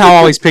 Here's how I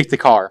always pick the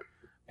car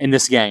in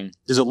this game.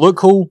 Does it look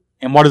cool?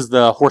 And what does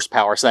the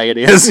horsepower say it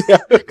is?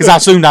 Because I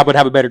assumed I would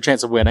have a better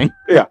chance of winning.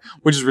 Yeah.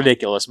 Which is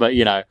ridiculous, but,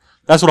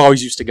 that's what I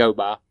always used to go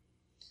by.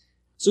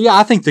 So, yeah,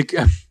 I think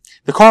the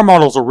car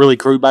models are really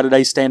crude by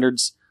today's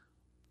standards.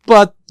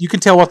 But you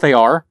can tell what they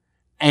are.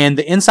 And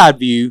the inside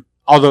view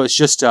Although it's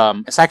just,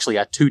 it's actually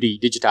a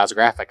 2D digitized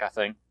graphic, I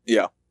think.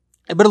 Yeah.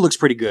 But it looks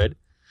pretty good.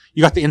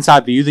 You got the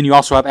inside view, then you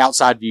also have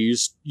outside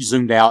views,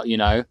 zoomed out, you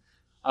know.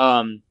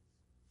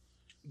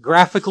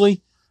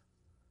 Graphically,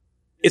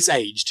 it's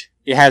aged.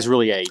 It has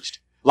really aged.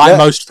 Like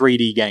most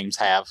 3D games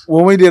have.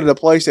 When we did a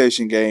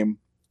PlayStation game,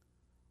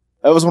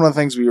 that was one of the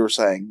things we were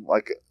saying.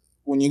 Like,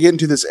 when you get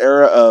into this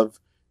era of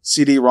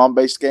CD-ROM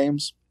based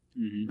games,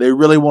 they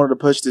really wanted to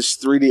push this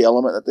 3D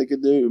element that they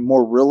could do,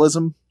 more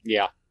realism.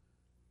 Yeah.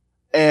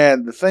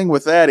 And the thing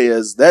with that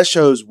is, that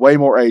shows way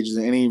more age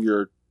than any of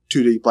your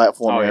 2D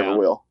platformer ever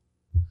will.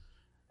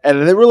 And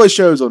it really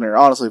shows on there,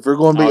 honestly. If we're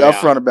going to be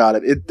upfront about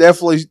it, it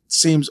definitely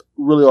seems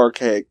really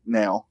archaic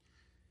now.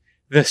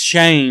 The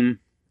shame,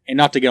 and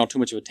not to get on too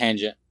much of a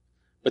tangent,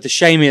 but the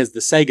shame is the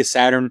Sega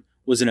Saturn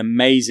was an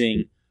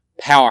amazing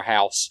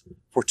powerhouse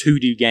for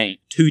 2D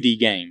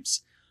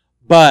games.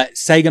 But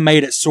Sega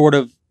made it sort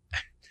of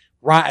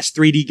right as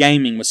 3D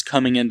gaming was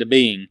coming into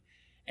being.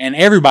 And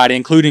everybody,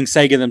 including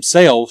Sega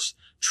themselves,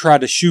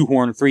 tried to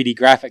shoehorn 3D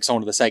graphics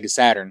onto the Sega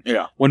Saturn.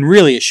 Yeah. When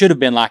really it should have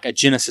been like a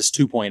Genesis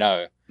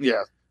 2.0.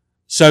 Yeah.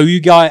 So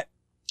you got,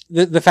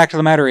 the fact of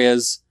the matter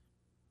is,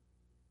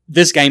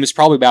 this game is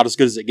probably about as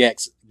good as it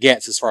gets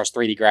as far as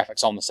 3D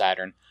graphics on the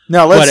Saturn.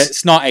 Now but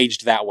it's not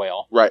aged that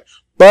well. Right.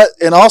 But,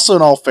 and also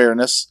in all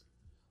fairness,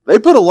 they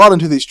put a lot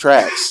into these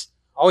tracks.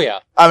 Oh, yeah.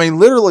 I mean,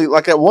 literally,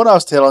 like that one I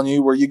was telling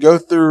you, where you go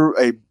through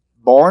a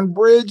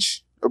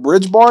bridge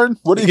barn?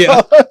 What do you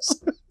call it?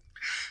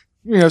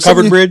 You know,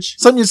 covered bridge?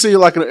 Something you see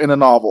like in a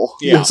novel.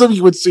 Yeah. Something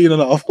you would see in a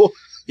novel.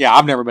 Yeah,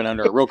 I've never been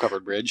under a real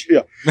covered bridge.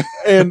 Yeah.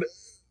 And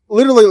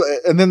literally,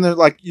 and then they're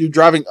like, you're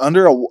driving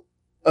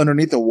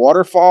underneath a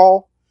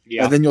waterfall.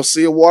 Yeah. And then you'll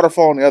see a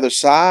waterfall on the other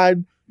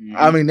side. Mm-hmm.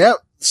 I mean, that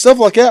stuff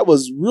like that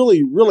was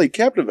really, really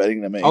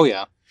captivating to me. Oh,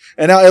 yeah.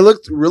 And now it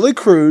looked really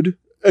crude,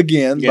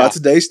 again, by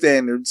today's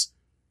standards.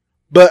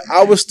 But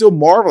I was still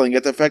marveling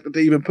at the fact that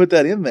they even put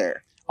that in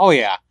there. Oh,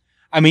 yeah.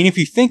 I mean, if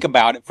you think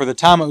about it, for the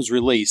time it was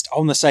released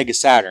on the Sega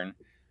Saturn,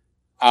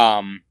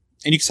 and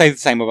you can say the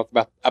same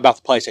about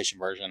the PlayStation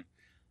version,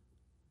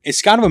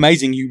 it's kind of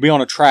amazing you can be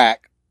on a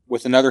track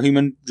with another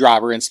human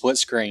driver in split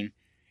screen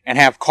and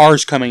have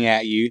cars coming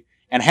at you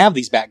and have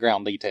these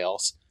background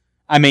details.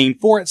 I mean,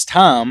 for its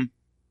time,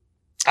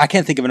 I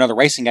can't think of another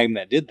racing game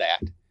that did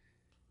that.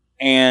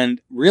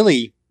 And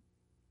really,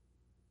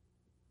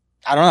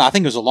 I don't know, I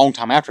think it was a long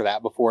time after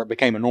that before it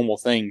became a normal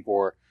thing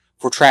for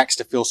tracks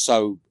to feel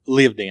so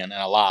lived in and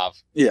alive.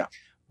 Yeah.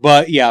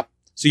 But yeah,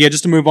 so yeah,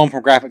 just to move on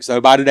from graphics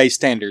though, by today's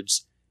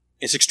standards,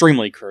 it's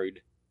extremely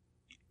crude.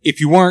 If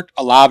you weren't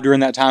alive during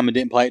that time and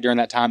didn't play it during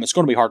that time, it's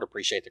going to be hard to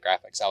appreciate the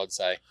graphics, I would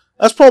say.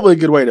 That's probably a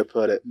good way to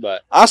put it.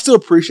 But I still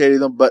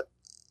appreciated them, but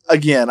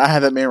again, I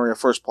have that memory of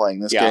first playing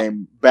this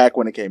game back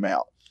when it came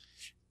out.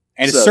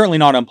 And it's certainly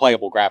not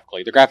unplayable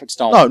graphically. The graphics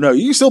don't... Oh, no,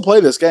 you can still play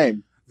this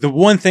game. The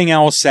one thing I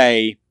will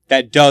say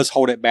that does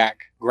hold it back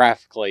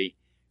graphically,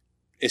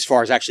 as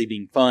far as actually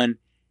being fun,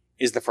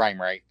 is the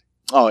frame rate.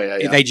 Oh,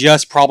 yeah. They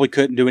just probably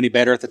couldn't do any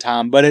better at the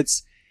time, but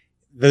it's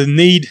the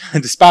need,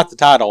 despite the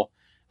title,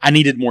 I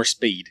needed more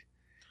speed.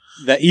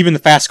 Even the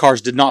fast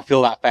cars did not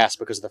feel that fast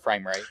because of the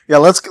frame rate. Yeah,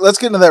 let's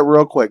get into that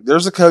real quick.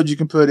 There's a code you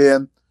can put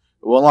in.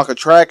 It will unlock a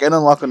track and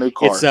unlock a new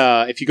car. It's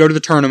if you go to the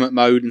tournament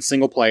mode in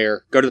single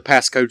player, go to the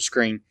passcode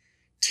screen,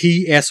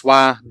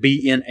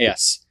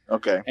 TSYBNS.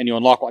 Okay. And you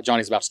unlock what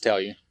Johnny's about to tell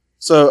you.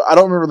 So, I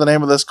don't remember the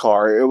name of this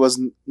car. It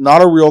was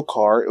not a real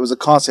car. It was a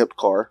concept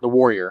car. The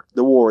Warrior.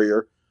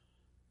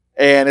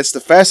 And it's the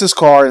fastest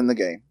car in the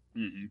game.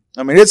 Mm-hmm.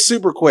 I mean, it's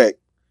super quick,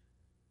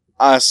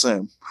 I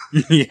assume.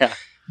 Yeah.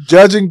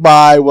 Judging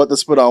by what the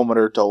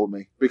speedometer told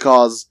me.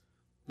 Because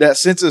that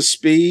sense of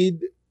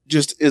speed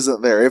just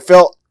isn't there.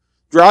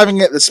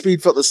 Driving at the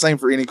speed felt the same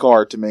for any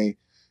car to me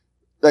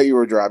that you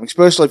were driving.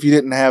 Especially if you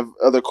didn't have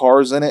other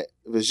cars in it.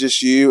 If it's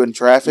just you and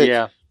traffic.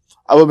 Yeah.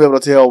 I wouldn't be able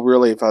to tell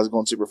really if I was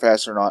going super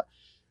fast or not.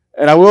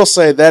 And I will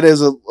say that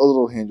is a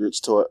little hindrance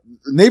to it.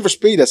 Need for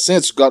Speed has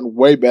since gotten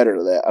way better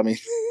to that. I mean,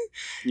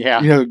 yeah,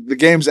 the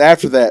games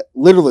after that,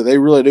 literally, they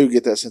really do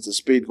get that sense of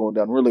speed going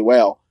down really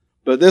well.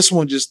 But this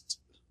one just,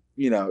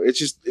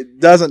 it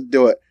doesn't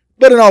do it.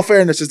 But in all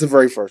fairness, it's the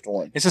very first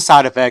one. It's a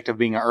side effect of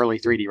being an early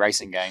 3D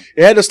racing game.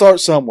 It had to start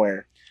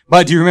somewhere.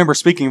 But do you remember,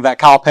 speaking of that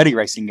Kyle Petty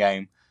racing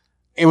game,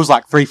 it was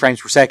like 3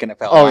 frames per second, it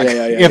felt like.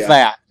 If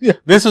that. Yeah.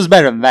 This was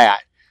better than that.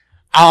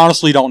 I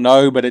honestly don't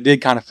know, but it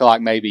did kind of feel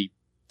like maybe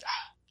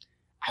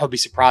I would be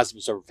surprised if it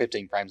was over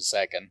 15 frames a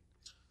second.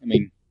 I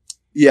mean,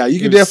 yeah,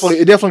 it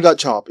definitely got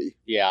choppy.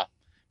 Yeah,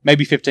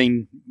 maybe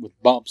 15 with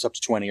bumps up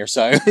to 20 or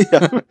so.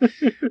 Yeah.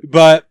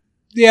 But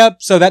yeah,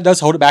 so that does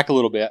hold it back a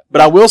little bit.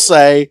 But I will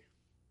say,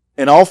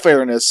 in all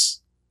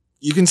fairness,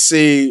 you can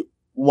see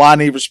why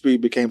Need for Speed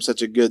became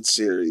such a good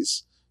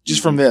series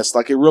just from this.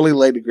 Like, it really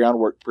laid the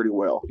groundwork pretty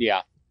well.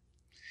 Yeah,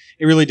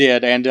 it really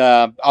did. And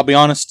I'll be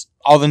honest.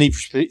 All the Need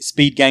for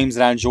Speed games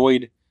that I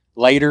enjoyed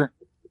later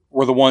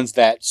were the ones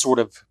that sort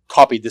of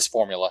copied this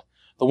formula.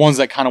 The ones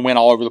that kind of went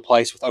all over the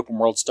place with open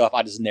world stuff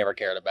I just never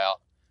cared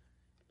about.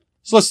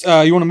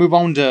 So you want to move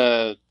on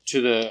to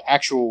to the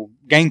actual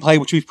gameplay,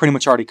 which we've pretty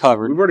much already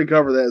covered. We've already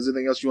covered that. Is there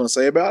anything else you want to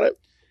say about it?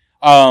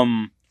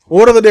 Um,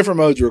 What are the different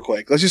modes, real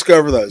quick? Let's just go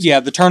over those. yeah,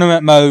 the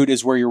tournament mode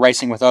is where you're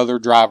racing with other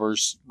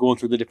drivers, going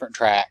through the different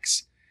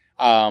tracks.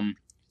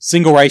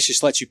 Single race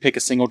just lets you pick a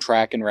single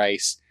track and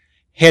race.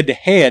 Head to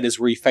head is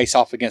where you face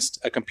off against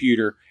a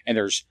computer, and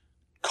there's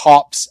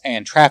cops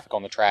and traffic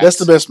on the tracks. That's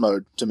the best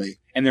mode to me.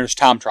 And there's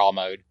time trial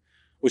mode,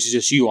 which is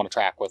just you on a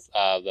track with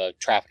the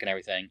traffic and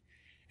everything.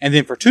 And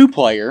then for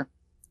 2-player,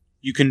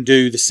 you can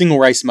do the single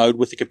race mode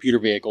with the computer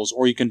vehicles,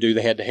 or you can do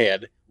the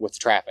head-to-head with the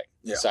traffic.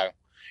 Yeah. So,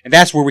 and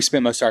that's where we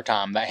spent most of our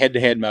time, that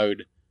head-to-head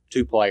mode,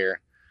 2-player.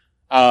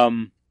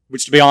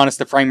 Which, to be honest,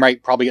 the frame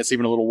rate probably gets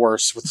even a little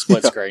worse with the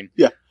split screen.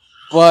 Yeah.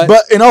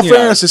 But in all you know,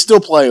 fairness, it's still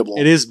playable.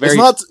 it is very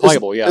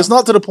playable, yeah. It's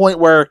not to the point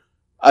where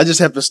I just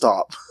have to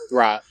stop.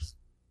 Right.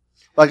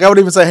 Like, I would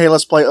even say, hey,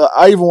 let's play.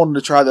 I even wanted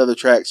to try the other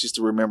tracks just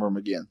to remember them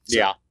again. So.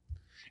 Yeah.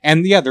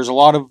 And yeah, there's a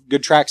lot of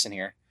good tracks in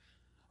here.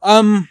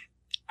 I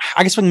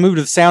guess we can move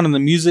to the sound and the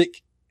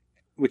music,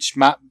 which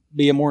might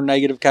be a more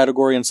negative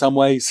category in some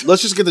ways.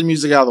 Let's just get the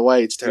music out of the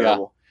way. It's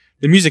terrible.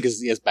 The music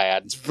is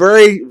bad. It's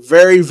very,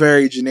 very,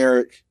 very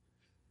generic.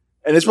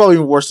 And it's probably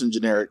even worse than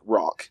generic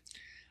rock.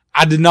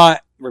 I did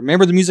not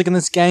remember the music in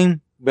this game,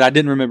 but I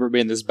didn't remember it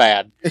being this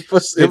bad. It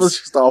was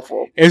just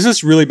awful. It was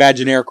just really bad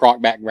generic rock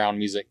background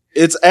music.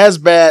 It's as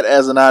bad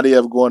as an idea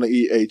of going to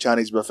eat a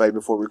Chinese buffet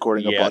before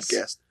recording a Yes.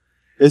 podcast.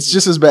 It's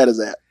just as bad as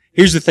that.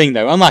 Here's the thing,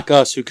 though. Unlike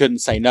us, who couldn't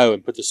say no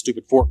and put the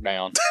stupid fork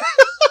down,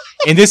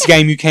 in this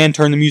game, you can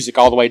turn the music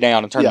all the way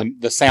down and turn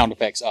the sound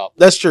effects up.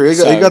 That's true. He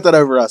got that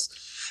over us.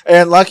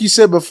 And like you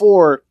said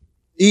before,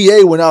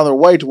 EA went out of their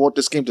way to want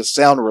this game to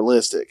sound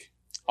realistic.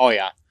 Oh,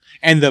 yeah.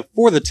 And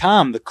for the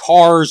time, the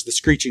cars, the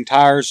screeching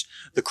tires,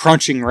 the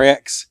crunching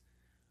wrecks,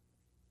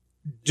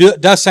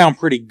 does sound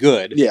pretty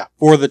good. Yeah.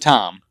 For the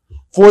time.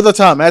 For the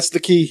time, that's the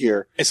key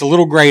here. It's a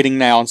little grating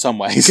now in some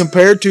ways.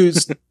 compared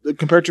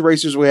to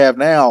racers we have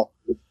now,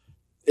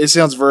 it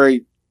sounds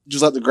very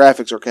just like the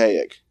graphics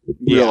archaic.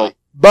 Really. Yeah.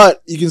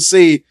 But you can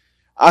see,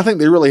 I think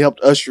they really helped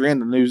usher in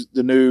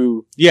the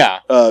new Yeah.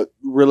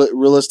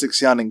 realistic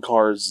sounding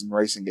cars and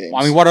racing games.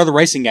 I mean, what other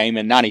racing game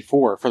in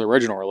 94 for the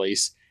original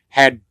release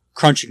had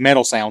crunching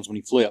metal sounds when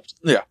you flipped?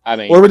 Yeah. I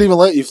mean, or would even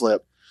let you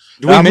flip.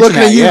 do we I'm mention looking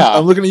that? at you. Yeah.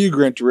 I'm looking at you,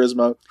 Gran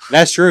Turismo.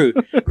 That's true.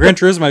 Gran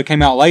Turismo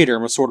came out later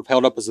and was sort of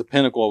held up as the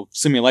pinnacle of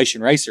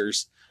simulation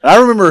racers. And I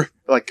remember,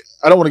 like,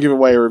 I don't want to give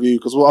away a review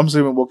because I'm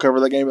assuming we'll cover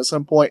that game at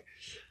some point.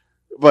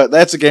 But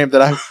that's a game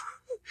that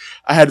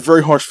I had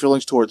very harsh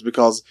feelings towards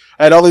because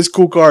I had all these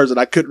cool cars and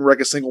I couldn't wreck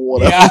a single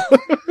one of them.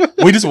 Yeah.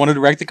 We just wanted to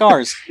wreck the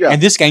cars. Yeah.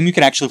 And this game, you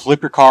can actually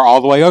flip your car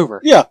all the way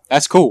over. Yeah.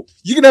 That's cool.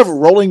 You can have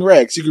rolling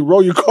wrecks. You can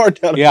roll your car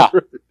down. Yeah.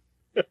 the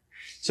road.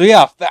 So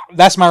yeah,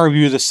 that's my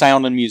review of the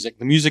sound and music.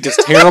 The music is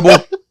terrible,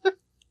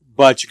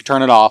 but you can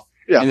turn it off.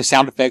 Yeah. And the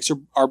sound effects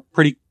are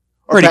pretty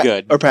Or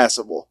good. Or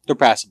passable. They're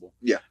passable.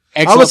 Yeah.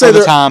 Excellent for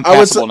the time,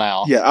 passable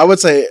now. Yeah, I would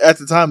say at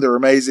the time they were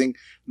amazing.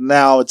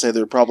 Now I would say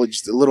they're probably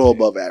just a little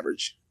above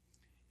average.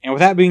 And with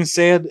that being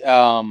said,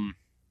 I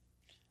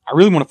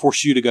really want to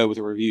force you to go with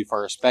a review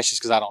first. That's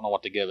just because I don't know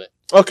what to give it.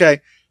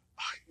 Okay.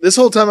 This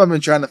whole time I've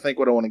been trying to think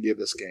what I want to give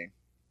this game.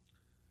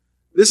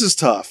 This is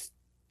tough.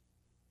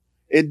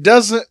 I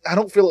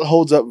don't feel it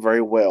holds up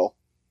very well.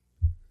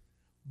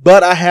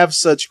 But I have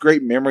such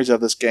great memories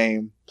of this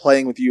game,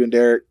 playing with you and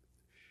Derek,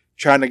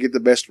 trying to get the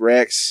best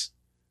wrecks.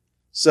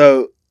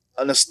 So,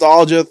 a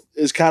nostalgia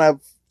is kind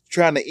of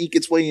trying to eke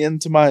its way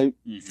into my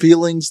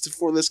feelings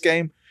for this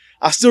game.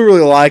 I still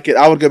really like it.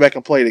 I would go back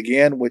and play it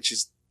again, which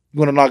is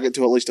going to knock it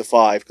to at least a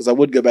 5, because I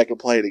would go back and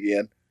play it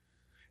again.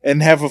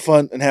 And have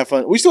fun.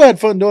 We still had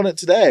fun doing it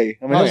today.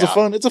 I mean,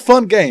 it's a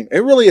fun game. It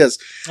really is.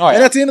 Oh, yeah.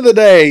 And at the end of the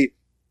day,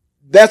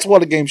 that's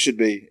what a game should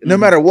be. No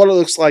matter what it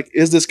looks like,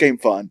 is this game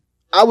fun?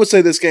 I would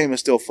say this game is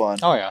still fun.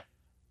 Oh, yeah.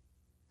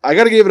 I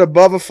got to give it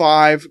above a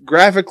 5.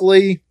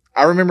 Graphically,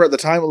 I remember at the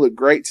time it looked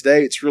great.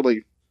 Today, it's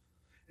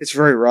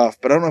very rough,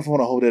 but I don't know if I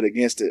want to hold it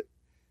against it.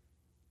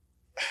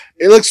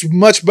 It looks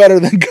much better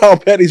than Kyle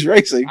Petty's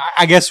Racing.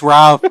 I guess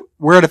where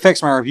it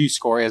affects my review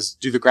score is,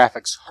 do the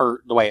graphics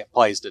hurt the way it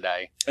plays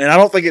today? And I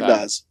don't think it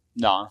does.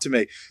 No. To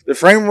me. The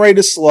frame rate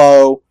is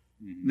slow.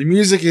 The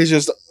music is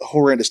just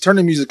horrendous. Turn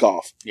the music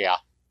off. Yeah.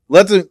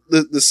 Let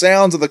the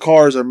sounds of the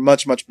cars are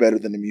much, much better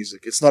than the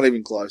music. It's not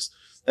even close.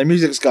 The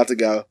music's got to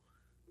go.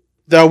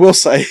 Though I will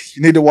say,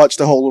 you need to watch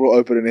the whole little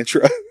open and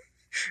intro.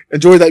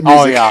 Enjoy that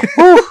music.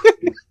 Oh,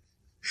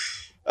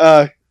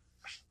 yeah.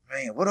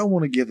 Man, what do I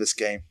want to give this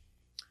game?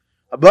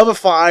 Above a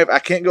 5. I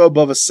can't go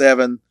above a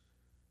 7.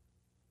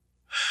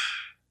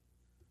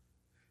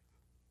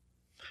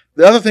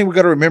 The other thing we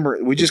got to remember,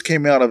 we just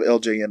came out of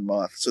LJN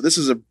month, so this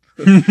is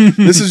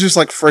this is just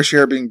like fresh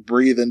air being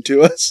breathed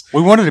into us.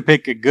 We wanted to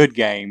pick a good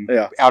game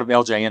Yeah. out of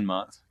LJN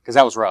month, because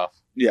that was rough.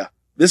 Yeah,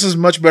 this is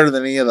much better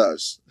than any of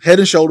those. Head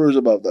and shoulders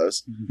above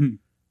those.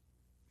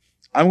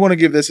 I'm going to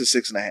give this a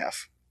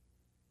 6.5.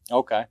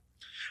 Okay.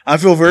 I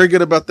feel very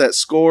good about that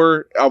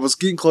score. I was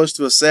getting close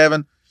to a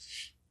 7,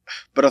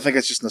 but I think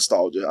it's just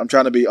nostalgia. I'm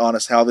trying to be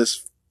honest how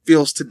this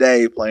feels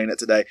today, playing it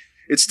today.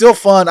 It's still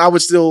fun. I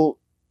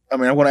I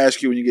mean, I'm going to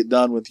ask you when you get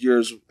done with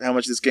yours how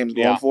much this game's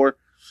going for,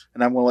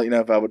 and I'm going to let you know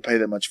if I would pay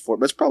that much for it.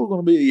 But it's probably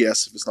going to be a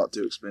yes if it's not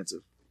too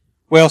expensive.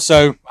 Well,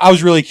 so I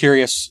was really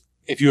curious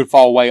if you would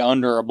fall way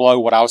under or below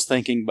what I was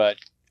thinking, but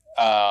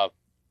the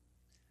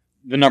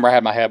number I had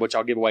in my head, which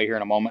I'll give away here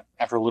in a moment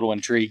after a little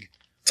intrigue.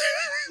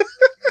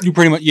 You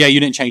pretty much, you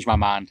didn't change my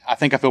mind. I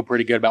think I feel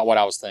pretty good about what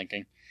I was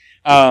thinking.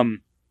 I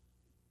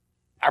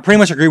pretty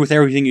much agree with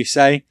everything you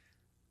say.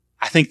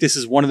 I think this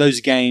is one of those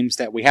games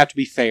that we have to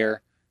be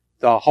fair.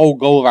 The whole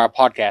goal of our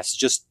podcast is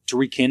just to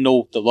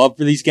rekindle the love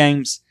for these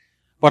games.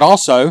 But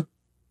also,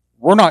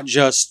 we're not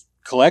just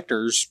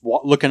collectors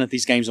looking at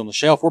these games on the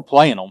shelf. We're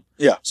playing them.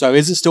 Yeah. So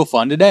is it still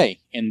fun today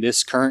in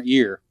this current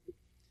year?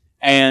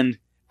 And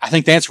I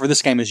think the answer for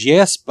this game is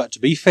yes, but to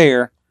be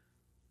fair,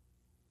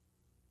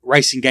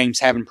 racing games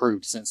have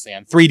improved since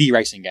then. 3D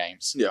racing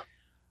games. Yeah.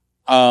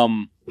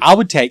 I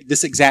would take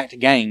this exact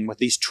game with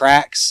these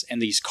tracks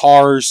and these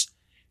cars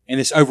and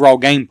this overall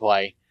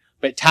gameplay,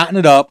 but tighten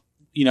it up,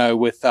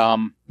 with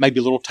maybe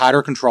a little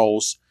tighter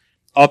controls,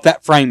 up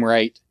that frame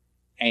rate,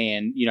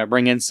 and,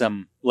 bring in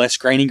some less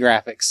grainy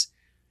graphics,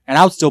 and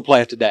I would still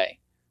play it today.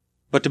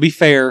 But to be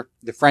fair,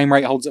 the frame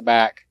rate holds it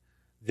back.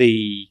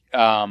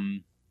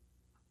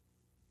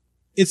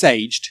 It's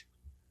aged.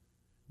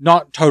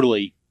 Not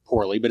totally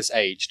poorly, but it's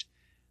aged.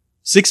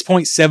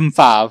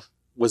 6.75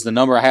 was the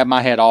number I had in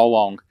my head all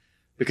along,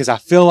 because I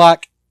feel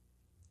like,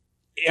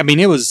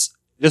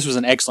 this was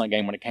an excellent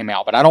game when it came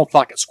out, but I don't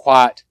feel like it's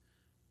quite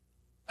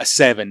a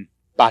 7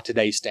 by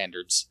today's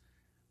standards.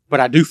 But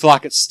I do feel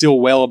like it's still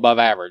well above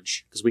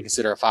average, because we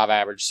consider a 5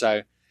 average.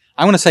 So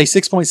I'm going to say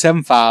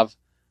 6.75,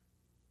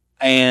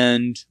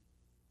 and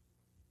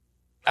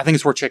I think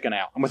it's worth checking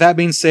out. And with that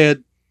being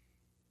said,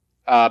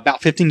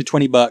 about $15 to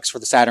 $20 for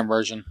the Saturn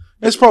version.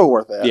 It's probably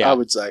worth that, Yeah. I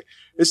would say.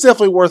 It's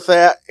definitely worth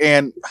that,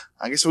 and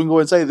I guess we can go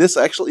ahead and say this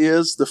actually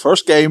is the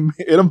first game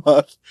in a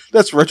month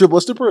that's Retro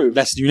Bliss approved.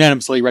 That's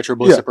unanimously Retro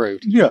Bliss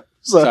approved. Yeah.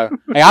 So,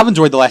 hey, I've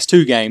enjoyed the last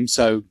 2 games,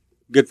 so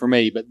good for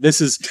me. But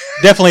this is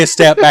definitely a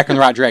step back in the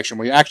right direction.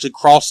 We actually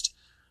crossed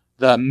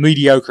the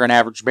mediocre and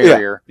average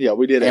barrier. Yeah,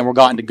 we did it. And we're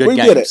gotten to good We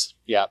games. did it.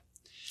 Yeah.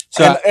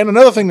 So, and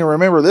another thing to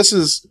remember, this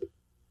is,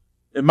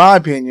 in my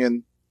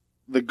opinion,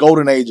 the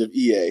golden age of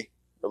EA,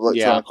 of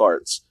Electronic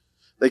Arts.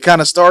 They kind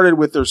of started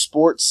with their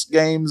sports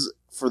games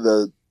for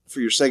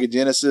your Sega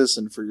Genesis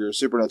and for your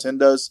Super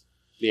Nintendos.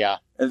 yeah.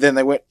 And then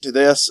they went to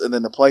this, and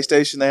then the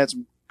PlayStation, they had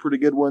some pretty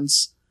good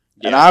ones.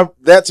 Yeah. And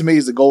that to me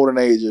is the golden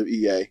age of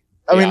EA.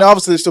 I mean, Yeah.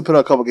 obviously they still put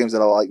out a couple games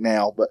that I like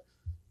now, but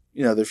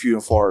they're few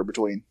and far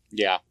between.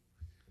 Yeah.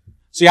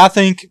 See, I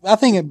think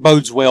it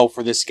bodes well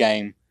for this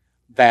game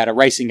that a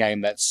racing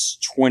game that's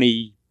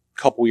 20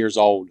 couple years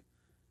old,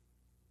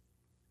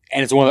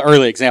 and it's one of the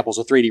early examples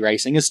of 3D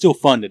racing, is still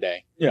fun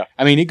today. Yeah.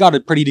 I mean, it got a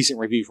pretty decent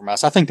review from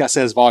us. I think that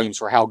says volumes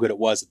for how good it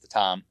was at the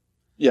time.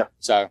 Yeah.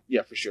 So,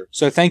 Yeah, for sure.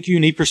 so thank you,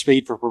 Need for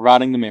Speed, for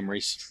providing the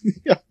memories.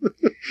 Yeah.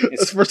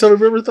 That's the first time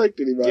I've ever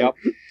thanked anybody. Yep.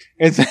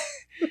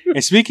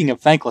 And speaking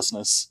of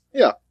thanklessness,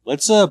 Yeah.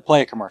 let's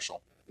play a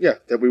commercial. Yeah,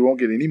 that we won't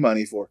get any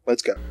money for.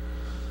 Let's go.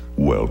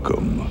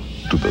 Welcome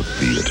to the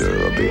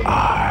theater of the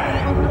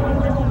eye.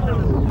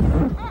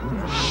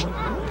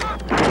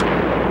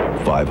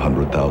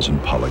 500,000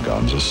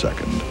 polygons a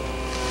second.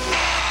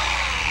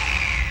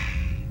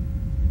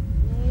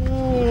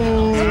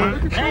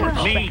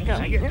 Me.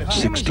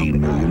 16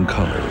 million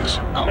colors.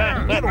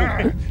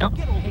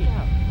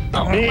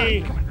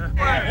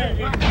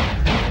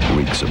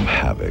 Wreak some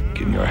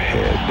havoc in your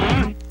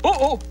head.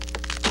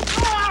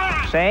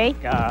 Say,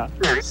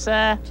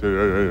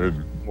 sir.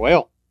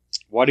 Well,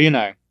 what do you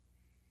know?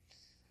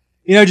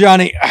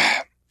 Johnny,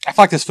 I feel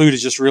like this food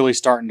is just really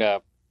starting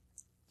to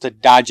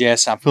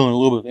digest. I'm feeling a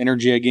little bit of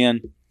energy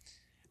again.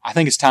 I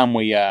think it's time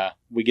we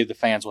give the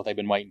fans what they've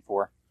been waiting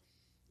for.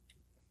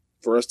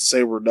 For us to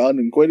say we're done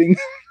and quitting.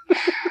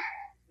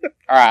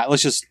 All right,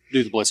 let's just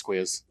do the Bliss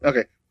quiz.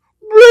 Okay.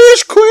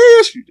 Bliss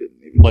quiz! You didn't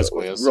even Bliss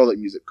roll it. quiz. Roll that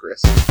music,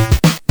 Chris.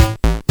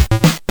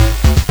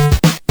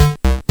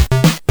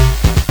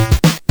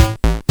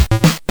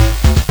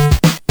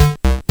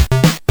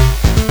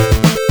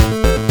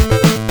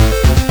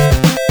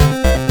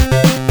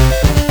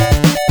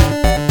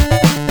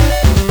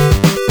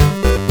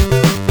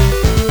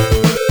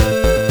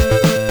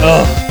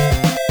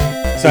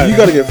 So You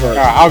got to get first. All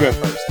right, I'll go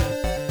first.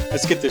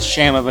 Let's get this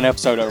sham of an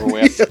episode over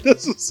with.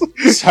 this is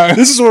So,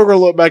 this is where we're going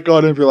to look back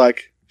on it and be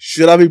like,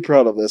 should I be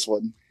proud of this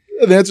one?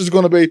 And the answer is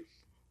going to be,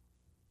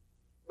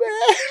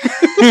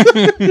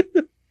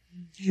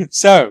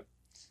 so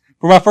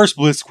for my first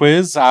Bliss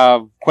quiz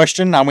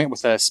question, I went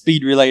with a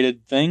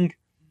speed-related thing.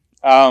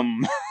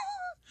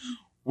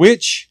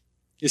 Which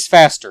is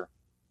faster?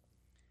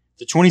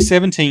 The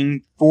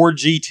 2017 Ford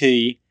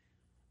GT,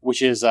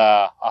 which is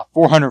a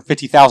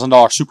 $450,000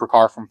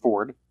 supercar from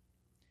Ford.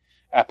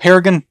 A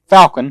Peregrine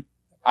Falcon.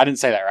 I didn't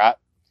say that right.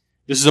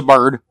 This is a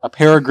bird. A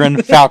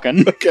Peregrine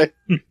Falcon. okay.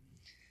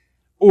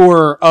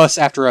 Or us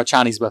after a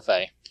Chinese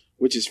buffet.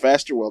 Which is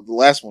faster? Well, the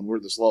last one, we're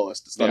the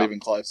slowest. It's not Yeah. even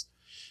close.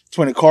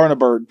 Between a car and a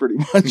bird, pretty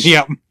much.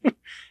 Yep.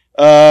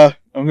 I'm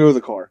going with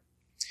a car.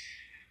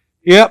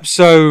 Yep.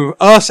 So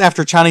us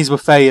after Chinese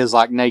buffet is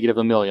like negative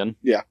 $1 million.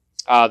 Yeah.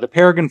 The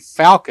Peregrine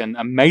Falcon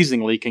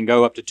amazingly can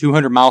go up to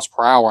 200 miles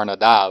per hour in a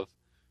dive,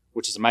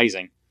 which is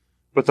amazing.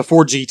 But the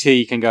Ford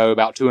GT can go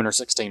about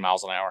 216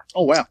 miles an hour.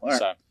 Oh, wow. All right.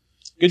 So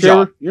good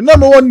Trevor, job. your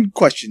number one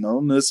question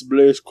on this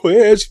Bliss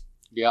quiz.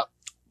 Yep.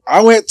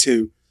 I went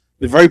to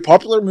the very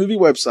popular movie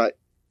website,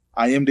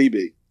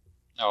 IMDb.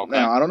 Okay.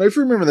 Now, I don't know if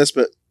you remember this,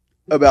 but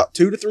about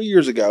 2 to 3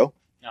 years ago,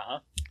 Uh-huh.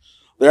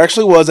 there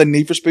actually was a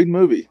Need for Speed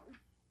movie.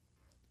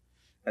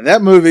 And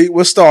that movie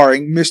was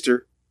starring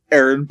Mr.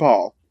 Aaron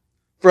Paul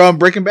from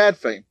Breaking Bad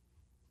fame.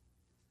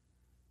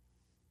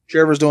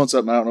 Trevor's doing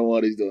something. I don't know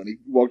what he's doing. He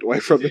walked away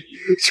from me.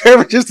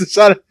 Trevor just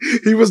decided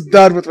he was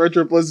done with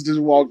Retro Bliss and just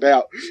walked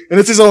out. And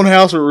it's his own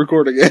house we're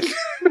recording it.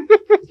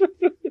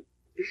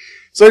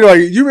 So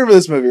anyway, you remember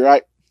this movie,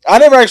 right? I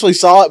never actually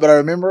saw it, but I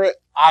remember it.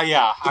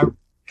 Yeah. I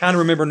kind of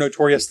remember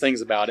notorious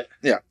things about it.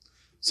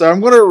 So I'm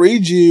going to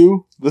read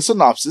you the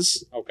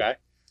synopsis, Okay.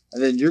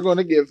 and then you're going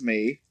to give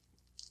me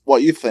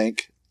what you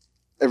think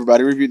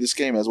everybody reviewed this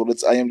game as, what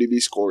its IMDb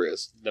score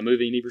is. The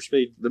movie Need for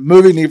Speed. The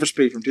movie Need for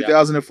Speed from Yeah.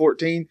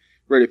 2014,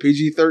 rated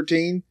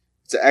PG-13.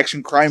 It's an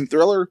action crime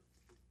thriller.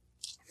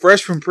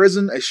 Fresh from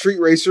prison, a street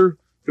racer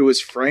who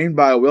is framed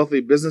by a wealthy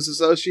business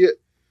associate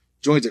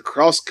joins a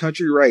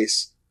cross-country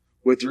race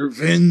with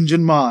revenge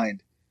in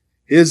mind.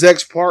 His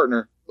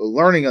ex-partner,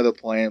 learning of the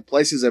plan,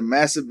 places a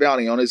massive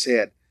bounty on his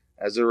head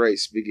as the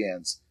race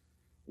begins.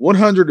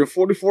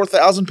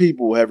 144,000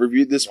 people have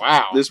reviewed this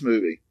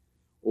movie.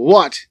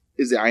 What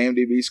is the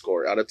IMDb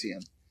score out of 10?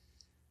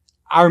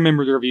 I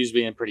remember the reviews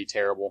being pretty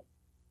terrible.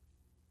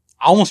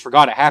 I almost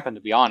forgot it happened,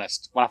 to be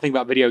honest. When I think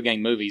about video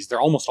game movies, they're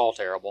almost all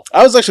terrible.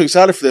 I was actually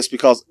excited for this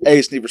because A,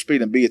 it's Need for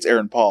Speed, and B, it's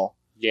Aaron Paul.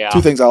 Yeah.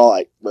 Two things I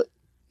like, but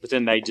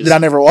then they just... then I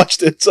never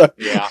watched it, so...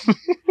 Yeah.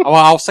 Well,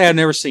 I'll say I've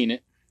never seen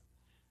it.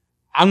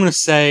 I'm going to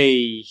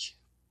say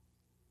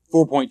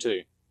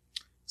 4.2.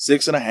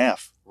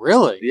 6.5.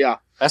 Really? Yeah.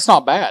 That's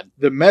not bad.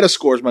 The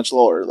Metascore is much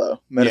lower,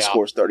 though. Yeah.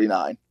 Metascore is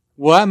 39.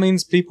 Well, that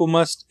means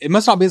it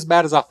must not be as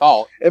bad as I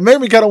thought. It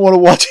made me kind of want to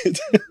watch it.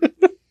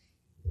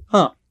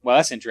 Huh. Well,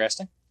 that's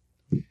interesting.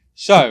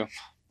 So,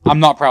 I'm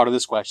not proud of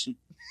this question.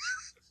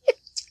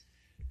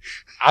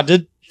 I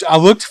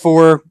looked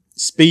for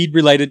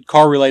speed-related,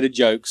 car-related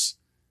jokes,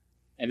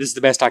 and this is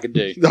the best I could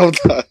do. No,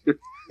 no.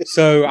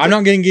 So, I'm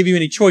not going to give you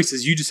any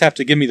choices. You just have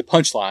to give me the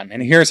punchline,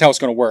 and here's how it's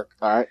going to work.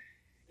 All right.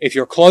 If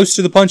you're close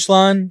to the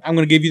punchline, I'm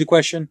going to give you the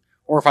question,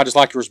 or if I just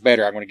like yours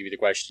better, I'm going to give you the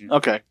question.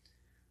 Okay.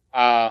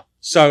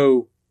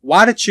 So,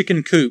 why do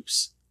chicken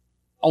coops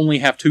only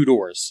have 2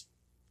 doors?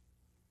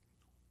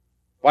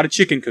 Why do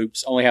chicken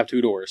coops only have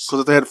 2 doors?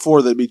 Because if they had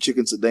 4, they'd be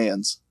chicken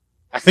sedans.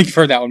 I think you've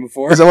heard that one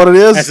before. Is that what it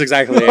is? That's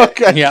exactly it.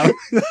 Okay. Yeah.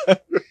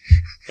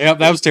 Yep,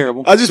 that was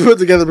terrible. I just put it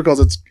together because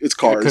it's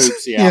cars.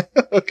 Coops, yeah.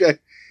 Okay.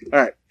 All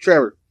right,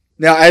 Trevor.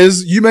 Now,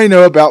 as you may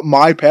know about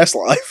my past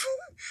life,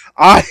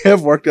 I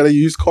have worked at a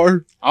used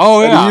car.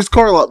 Oh, At a yeah. used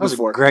car lot That was a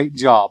before. great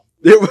job.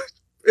 It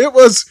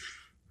was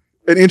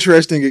an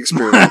interesting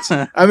experience.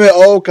 I met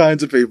all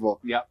kinds of people.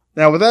 Yep.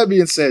 Now, with that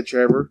being said,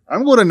 Trevor,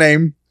 I'm going to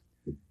name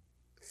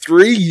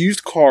 3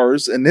 used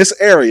cars in this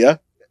area,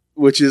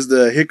 which is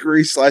the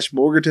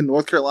Hickory/Morganton,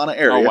 North Carolina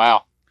area. Oh,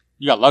 wow.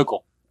 You got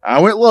local. I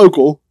went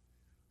local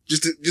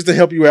just to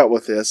help you out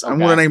with this. I'm Okay.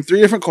 going to name 3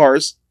 different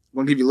cars. I'm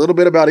going to give you a little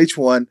bit about each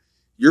one.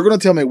 You're going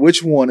to tell me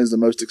which one is the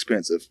most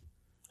expensive.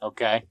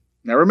 Okay.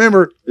 Now,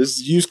 remember, this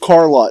is used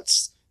car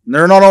lots.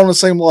 They're not on the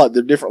same lot.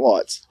 They're different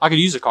lots. I could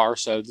use a car,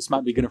 so this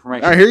might be good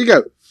information. All right, here you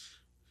go.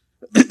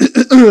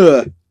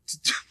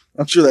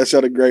 I'm sure that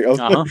sounded great.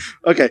 Uh-huh.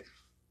 Okay.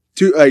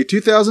 A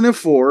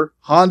 2004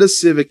 Honda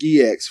Civic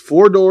EX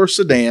 4-door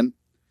sedan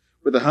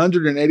with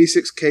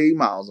 186k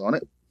miles on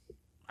it.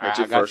 All right, That's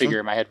your I got a first figure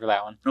one. in my head for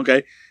that one.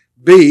 Okay.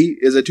 B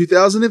is a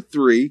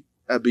 2003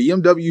 a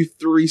BMW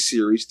 3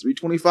 Series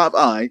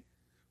 325i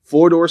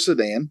 4-door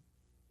sedan.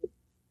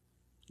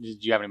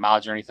 Did you have any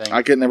mileage or anything?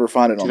 I could never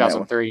find it on that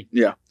one. 2003.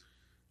 Yeah.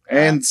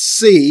 And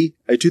C,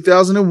 a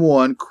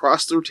 2001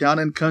 Chrysler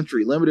Town &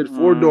 Country limited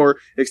 4-door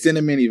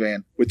extended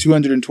minivan with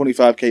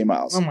 225k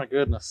miles. Oh, my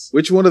goodness.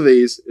 Which one of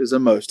these is the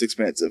most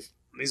expensive?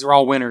 These are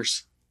all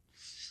winners.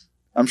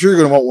 I'm sure you're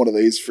going to want one of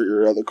these for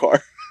your other car.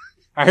 All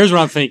right, here's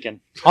what I'm thinking.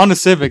 Honda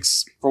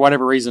Civics, for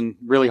whatever reason,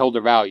 really hold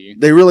their value.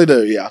 They really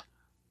do, yeah.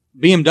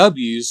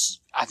 BMWs,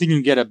 I think you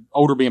can get an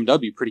older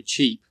BMW pretty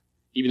cheap,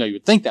 even though you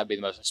would think that'd be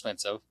the most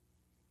expensive.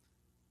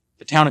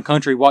 The Town &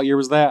 Country, what year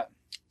was that?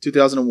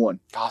 2001.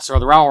 Gosh, so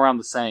they're all around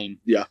the same.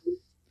 Yeah.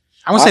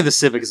 I'm going to say the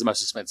Civic is the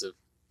most expensive.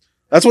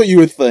 That's what you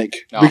would think.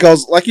 Oh.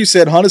 Because, like you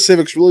said, Honda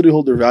Civics really do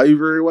hold their value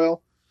very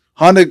well.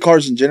 Honda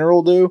cars in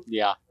general do.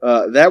 Yeah.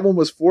 That one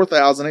was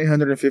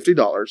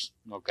 $4,850.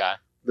 Okay.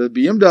 The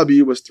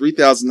BMW was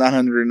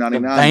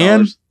 $3,999. The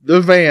van?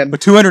 The van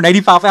But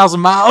 285,000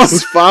 was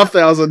miles?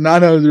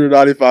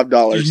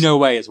 $5,995. There's no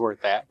way it's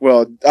worth that.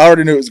 Well, I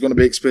already knew it was going to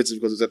be expensive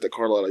because it's at the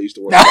car lot I used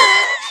to work at.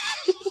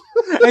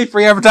 Hey,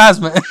 free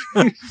advertisement.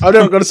 I'm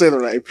never going to say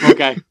their name.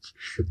 Okay.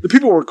 The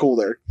people were cool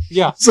there.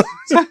 Yeah. So-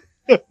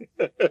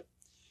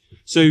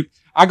 So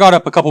I got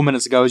up a couple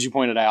minutes ago, as you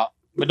pointed out,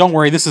 But don't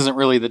worry, this isn't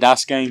really the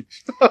dice game.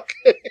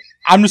 Okay.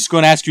 I'm just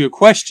going to ask you a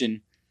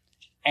question.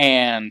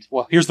 And,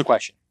 well, here's the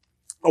question.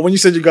 Oh, when you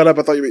said you got up,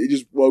 I thought you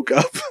just woke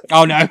up.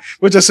 Oh, no.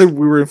 Which I said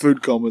we were in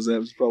food comas. That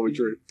was probably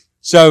true.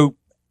 So,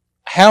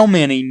 how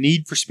many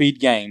Need for Speed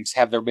games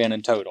have there been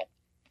in total?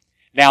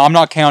 Now, I'm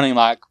not counting,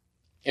 like,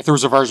 if there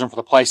was a version for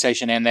the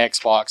PlayStation and the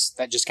Xbox,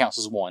 that just counts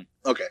as one.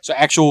 Okay. So,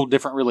 actual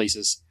different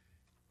releases.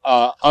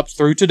 Up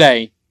through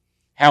today,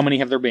 how many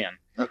have there been?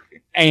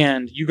 Okay.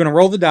 And you're going to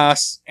roll the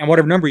dice, and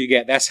whatever number you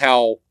get, that's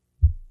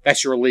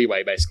your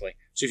leeway, basically.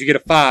 So, if you get a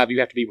 5, you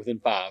have to be within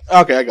 5.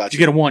 Okay, I got If you.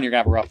 you get a 1, you're going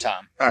to have a rough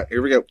time. All right,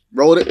 here we go.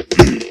 Roll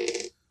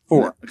it.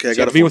 4. Okay, So I you got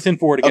have a to be 4. within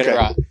 4 to get Okay. it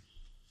right.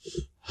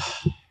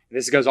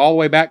 This goes all the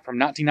way back from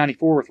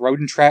 1994 with Road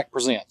and Track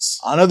Presents.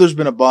 I know there's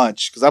been a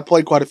bunch because I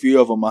played quite a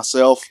few of them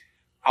myself.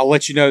 I'll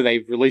let you know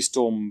they've released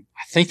them.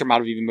 I think there might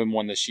have even been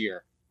one this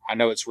year. I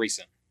know it's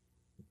recent.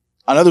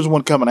 I know there's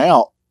one coming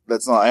out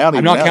that's not out.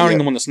 I'm not counting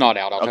the yet. one that's not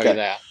out. I'll tell Okay. you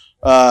that.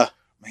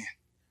 Man,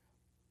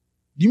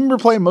 do you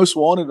remember playing Most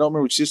Wanted? I don't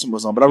remember which system it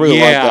was on, but I really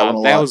liked that one a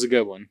lot. that was a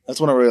good one. That's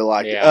one I really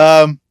liked.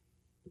 Yeah.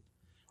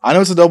 I know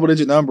it's a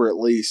double-digit number at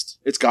least.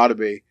 It's got to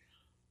be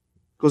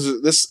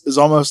because this is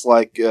almost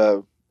like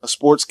a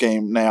sports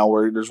game now,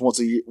 where there's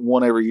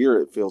one every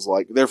year. It feels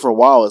like there for a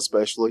while,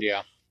 especially.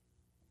 Yeah.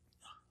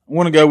 I'm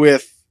going to go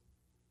with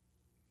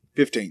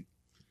 15.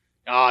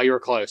 Ah, you were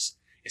close.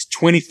 It's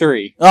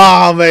 23.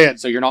 Oh man!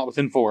 So you're not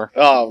within 4.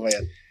 Oh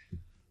man!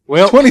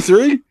 Well,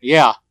 23?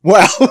 yeah.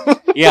 Wow!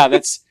 Yeah,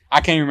 I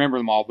can't even remember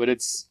them all, but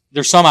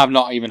there's some I've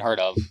not even heard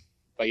of.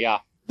 But yeah.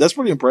 That's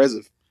pretty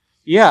impressive.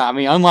 Yeah, I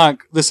mean, unlike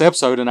this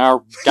episode and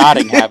our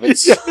guiding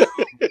habits,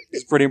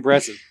 it's pretty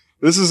impressive.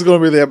 This is going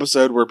to be the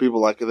episode where people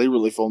are like, they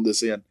really phoned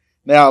this in.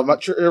 Now, my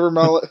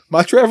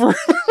Trevor.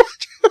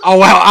 Oh,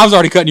 wow. I was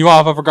already cutting you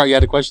off. I forgot you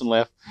had a question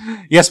left.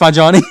 Yes, my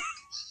Johnny.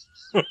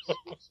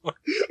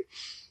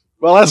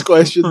 My last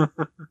question.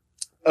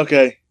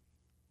 Okay.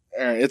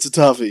 All right, it's a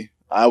toughie.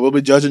 I will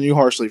be judging you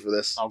harshly for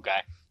this. Okay.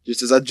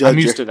 Just as I judge I'm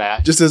used to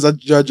that. Just as I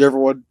judge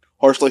everyone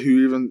harshly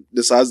who even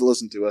decides to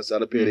listen to us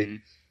out of pity. Mhm.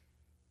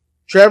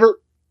 Trevor,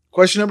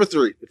 question number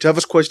 3. The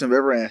toughest question I've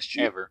ever asked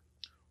you. Ever.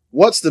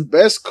 What's the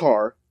best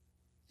car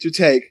to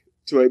take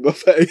to a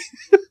buffet?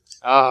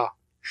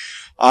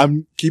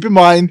 Keep in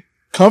mind,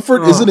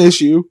 comfort is an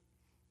issue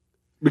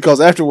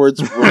because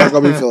afterwards we're not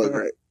going to be feeling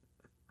great.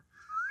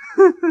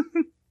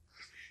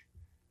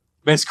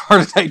 Best car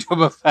to take to a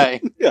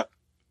buffet. Yeah.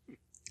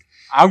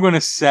 I'm going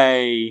to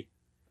say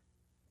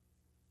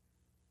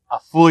a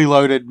fully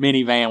loaded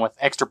minivan with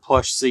extra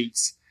plush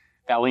seats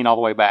that lean all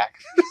the way back.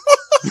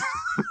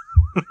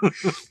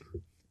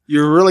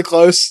 You're really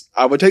close.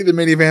 I would take the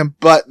minivan,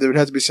 but there would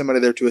have to be somebody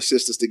there to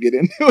assist us to get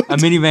into it. A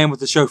minivan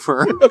with a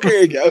chauffeur. Okay,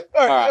 there you go.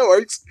 All right, that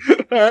works. All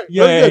right,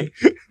 Yay.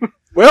 very good.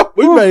 Well,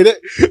 we made it.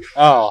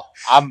 Oh,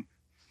 I'm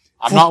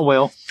not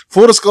Will.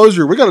 Full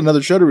disclosure, we got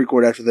another show to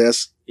record after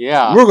this.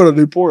 Yeah. We're going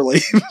to do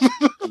poorly.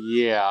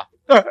 Yeah.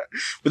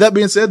 With that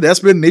being said, that's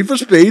been Need for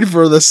Speed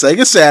for the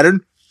Sega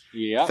Saturn.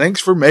 Yeah. Thanks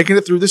for making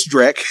it through this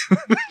dreck.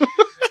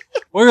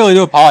 We really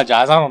do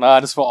apologize. I don't know. I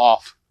just feel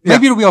off. Yeah.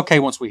 Maybe it'll be okay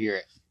once we hear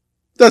it.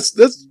 That's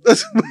no.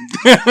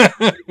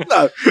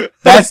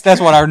 That's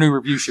what our new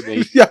review should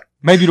be. Yeah.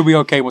 Maybe it'll be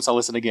okay once I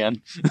listen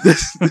again.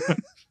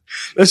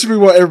 That should be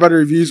what everybody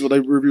reviews when they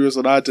review us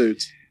on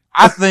iTunes.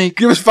 I think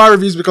Give us 5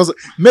 reviews because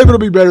maybe it'll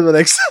be better the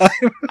next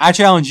time. I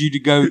challenge you to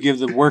go give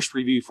the worst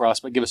review for us,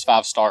 but give us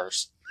 5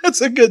 stars.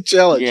 That's a good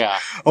challenge. Yeah.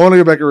 I want to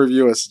go back and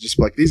review us. Just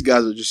like these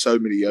guys are just so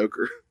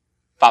mediocre.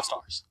 5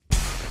 stars.